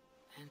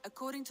 And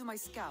according to my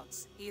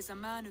scouts, he is a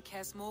man who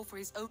cares more for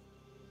his own...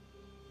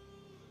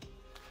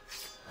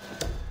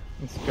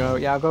 Let's go.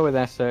 Yeah, I'll go with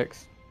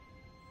Essex.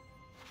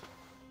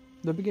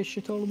 The biggest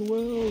shithole in the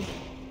world.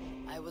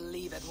 I will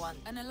leave at one.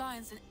 An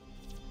alliance in...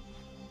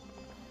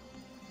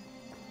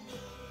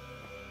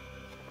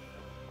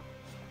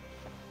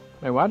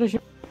 Wait, why does you...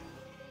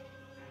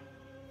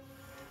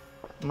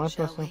 Am I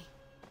Shall supposed to... we?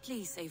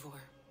 Please, Eivor.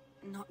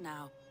 Not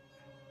now.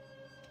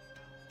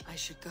 I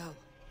should go.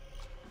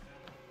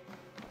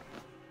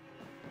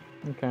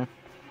 Okay.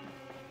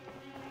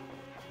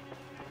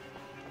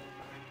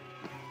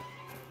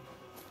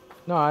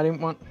 No, I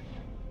didn't want...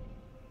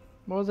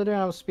 What was I doing?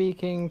 I was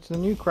speaking to the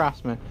new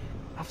craftsman.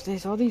 After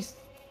this, all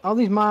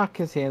these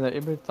markers here that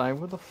it was like,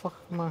 what the fuck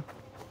am I...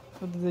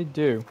 What did they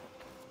do?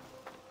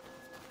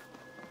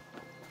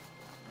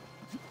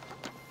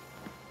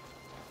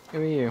 Who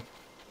are you?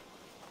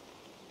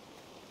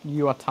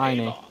 You are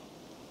tiny.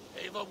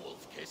 Eivor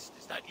Wolf-Kissed,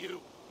 is that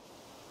you?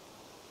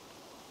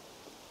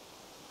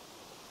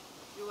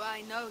 Do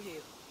I know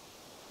you?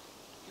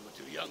 You were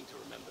too young to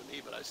remember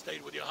me, but I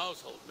stayed with your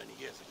household many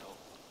years ago.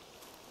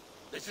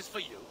 This is for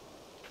you.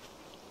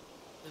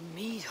 The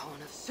mead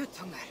horn of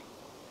Sutunger.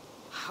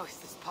 How is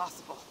this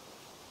possible?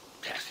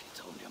 Yes, it's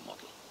only a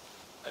model.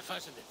 I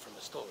fashioned it from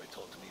a story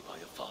told to me by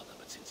your father,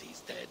 but since he's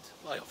dead,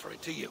 I offer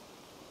it to you.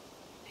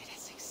 It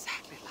is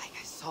exactly like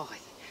I saw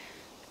it.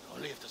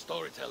 Only if the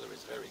storyteller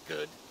is very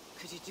good.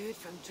 Could you do it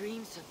from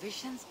dreams or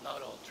visions?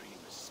 Not all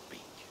dreamers speak.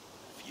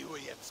 Fewer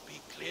yet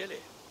speak clearly.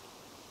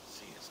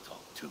 Seers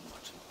talk too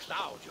much and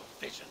cloud your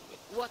vision with...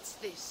 What's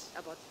this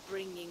about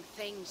bringing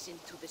things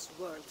into this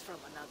world from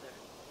another?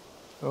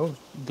 Oh,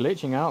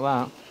 glitching out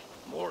that.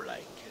 More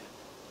like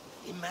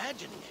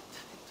imagining it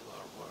into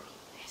our world.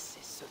 This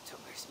is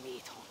Sutunger's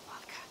meat horn,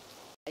 Valka.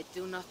 I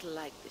do not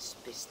like this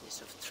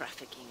business of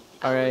trafficking.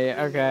 Okay,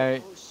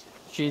 okay.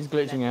 She's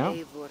glitching out.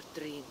 Eivor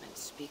dream and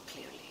speak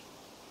clearly.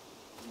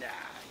 Nah,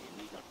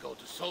 you need not go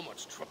to so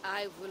much trouble.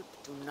 I will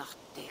do not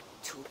dig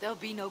too. There'll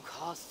be no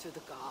cost to the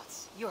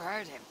gods. You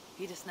heard him.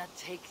 He does not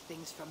take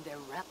things from their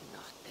realm.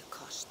 Not the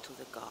cost to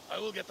the god. I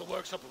will get the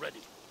workshop ready.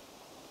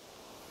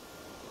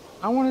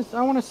 I want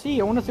to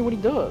see what he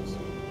does.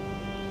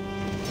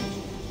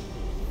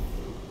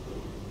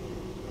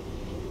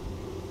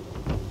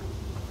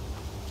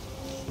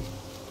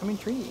 I'm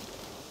intrigued.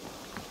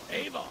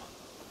 Eivor!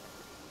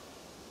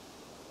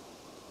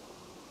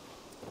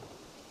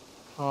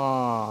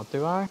 Oh,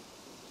 do I?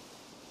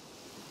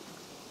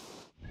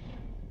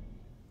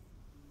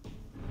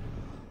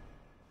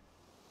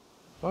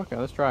 Okay,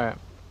 let's try it.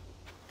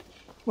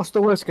 What's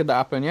the worst could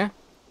happen, yeah?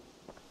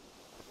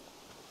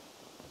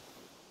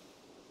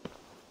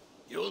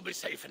 You'll be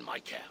safe in my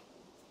care.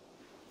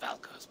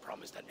 Valka has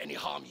promised that any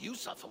harm you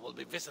suffer will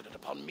be visited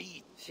upon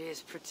me. She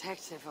is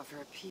protective of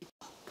her people.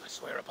 I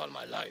swear upon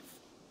my life.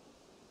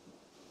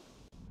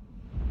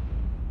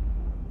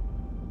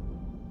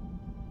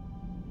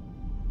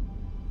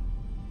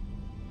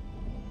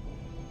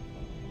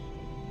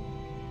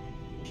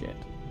 Shit.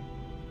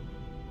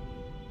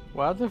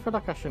 Why do I feel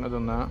like I shouldn't have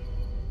done that?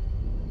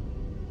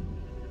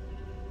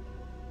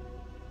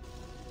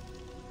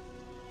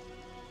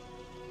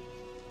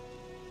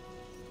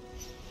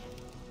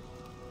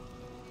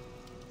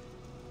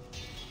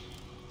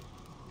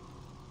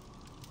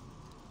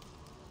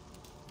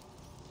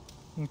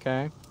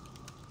 Okay.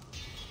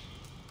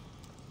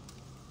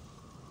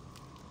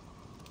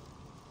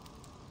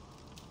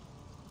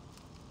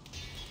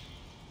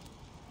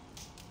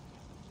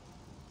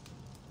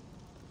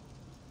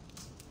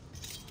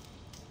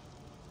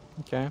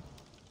 Okay.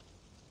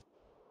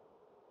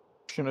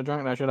 Shouldn't have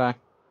drank that, should I?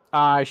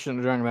 I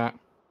shouldn't have drank that.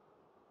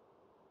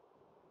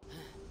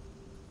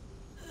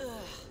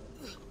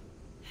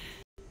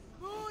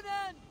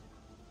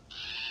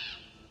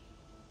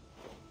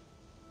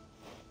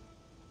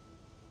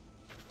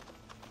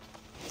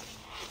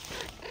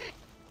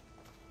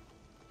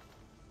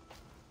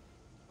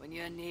 When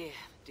you're near,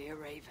 dear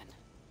Raven,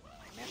 my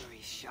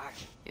memory's sharp.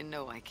 You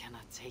know I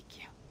cannot take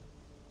you.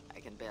 I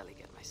can barely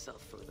get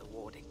myself through the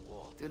warding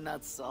wall. Do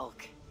not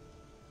sulk.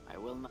 I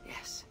will not.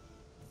 Yes,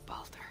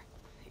 Baldur.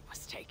 He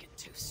was taken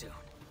too soon.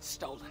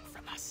 Stolen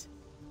from us.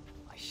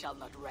 I shall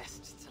not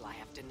rest till I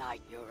have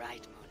denied. You're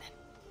right, Moonin.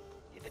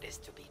 If it is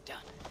to be done,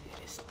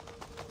 it is.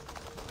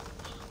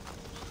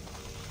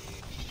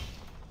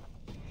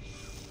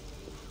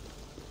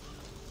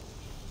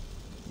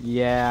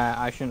 Yeah,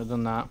 I shouldn't have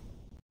done that.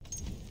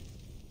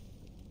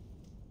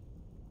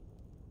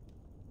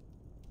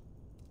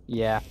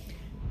 Yeah,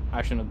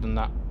 I shouldn't have done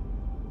that.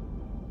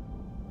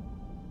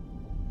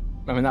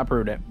 I mean, that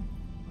proved it.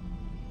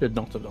 Should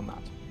not have done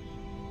that.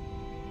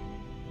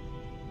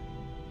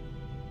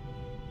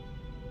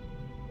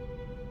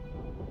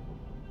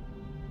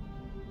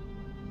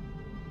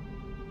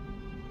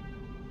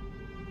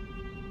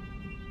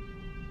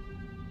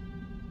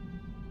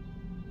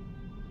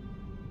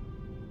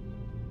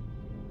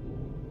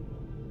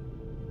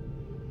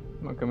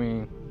 Look at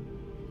me.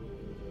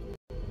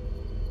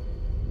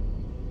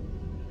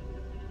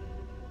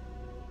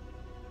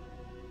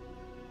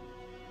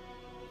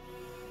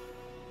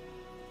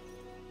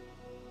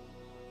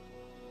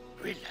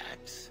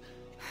 Relax.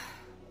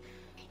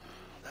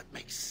 That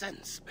makes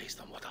sense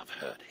based on what I've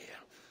heard here.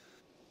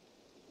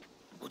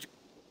 Would you...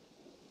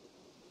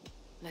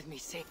 Let me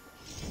see.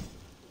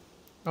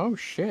 Oh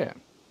shit.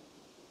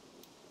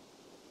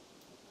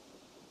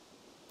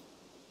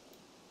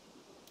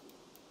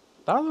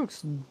 That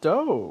looks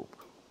dope.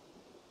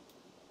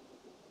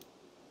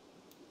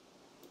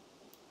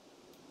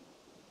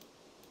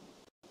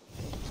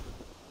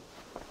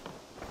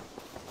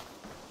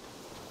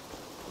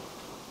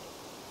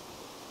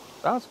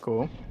 That's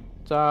cool.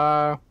 So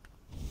I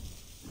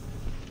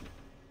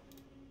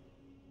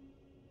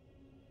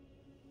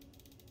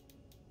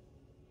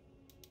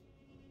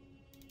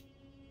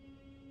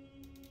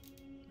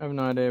have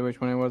no idea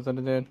which one it was that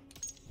I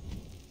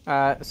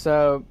did.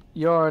 So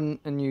you're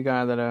a new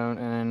guy that I own,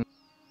 and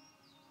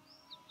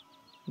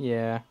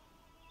yeah.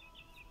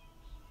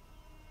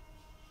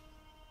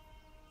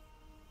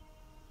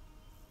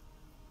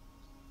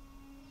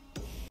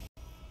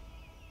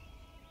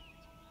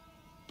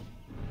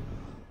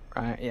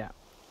 Right, yeah.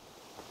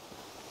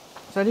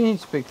 So I do need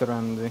to speak to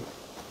Randy.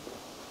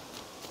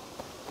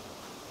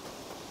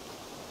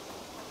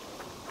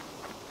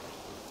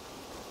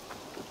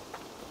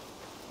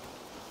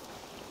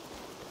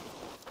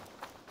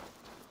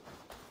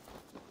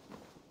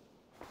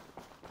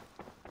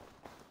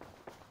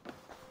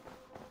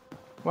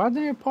 Why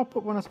didn't it pop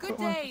up when I Good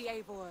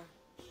day, Eivor.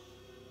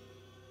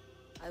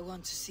 I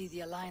want to see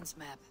the Alliance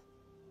map.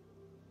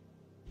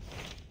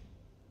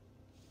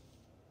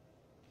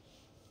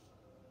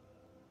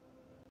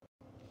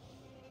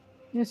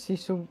 Yes,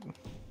 he's so...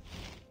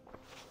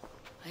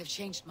 I have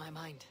changed my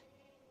mind.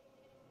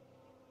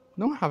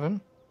 No, I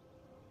haven't.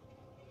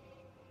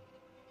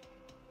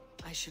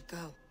 I should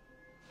go.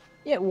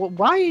 Yeah, well,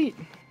 why...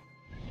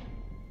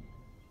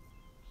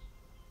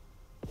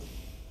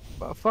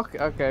 Well, fuck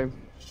it, okay.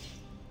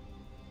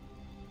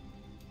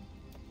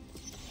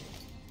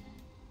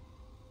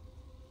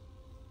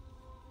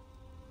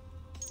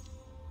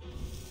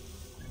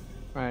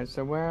 Right,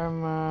 so where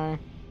am I?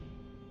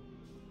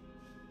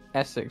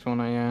 Essex, one,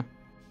 yeah.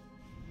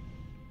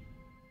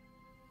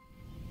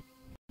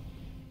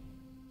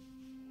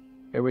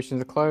 Okay, which is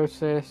the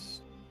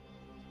closest?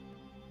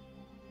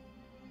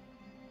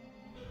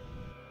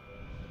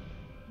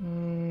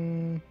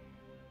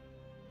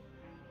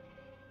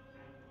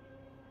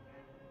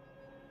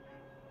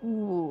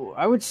 Ooh,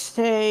 I would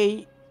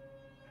say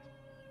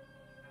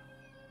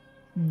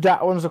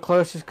that one's the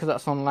closest because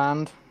that's on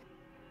land.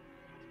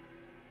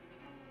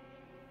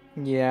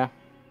 Yeah.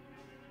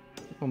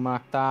 We'll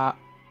mark that.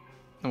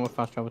 And we'll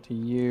fast travel to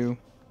you.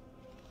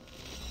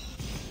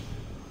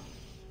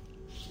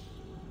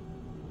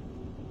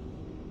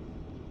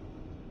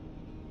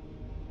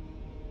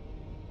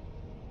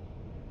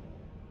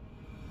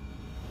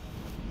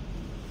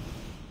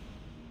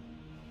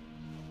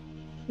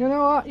 You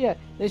know what? Yeah,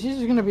 this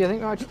is going to be, I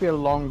think it might just be a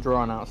long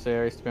drawn out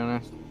series, to be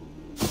honest.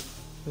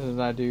 As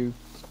I do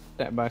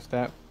step by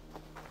step.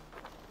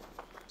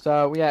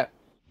 So, yeah.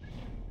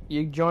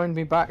 You joined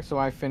me back, so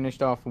I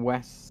finished off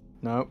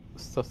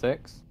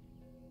Sussex.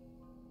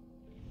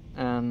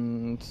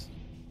 And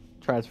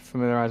tried to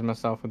familiarize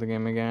myself with the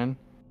game again.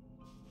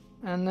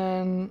 And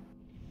then...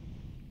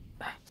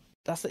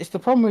 It's the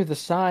problem with the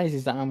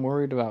sizes that I'm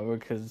worried about,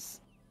 because...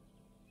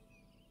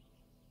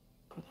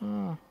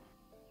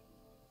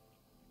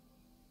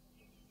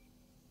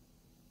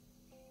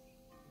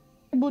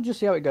 We'll just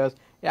see how it goes.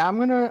 Yeah, I'm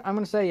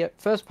gonna say yeah,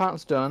 first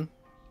part's done.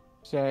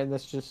 So yeah,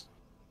 let's just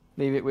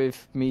leave it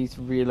with me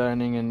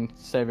relearning and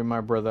saving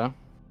my brother.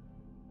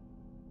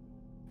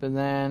 But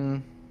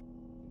then,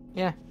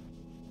 yeah,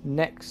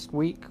 next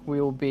week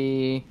we'll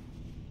be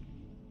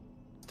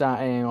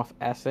starting off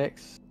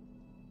Essex.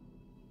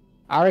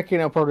 I reckon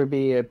it'll probably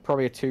be a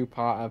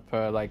 2-parter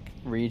per like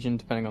region,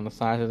 depending on the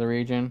size of the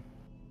region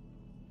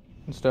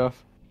and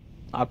stuff.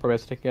 I'll probably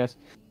stick guess.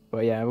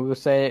 But yeah, we'll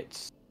say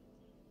it's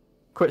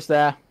quits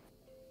there.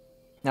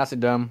 That's it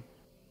done.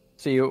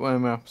 See you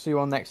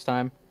all next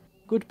time.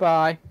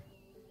 Goodbye.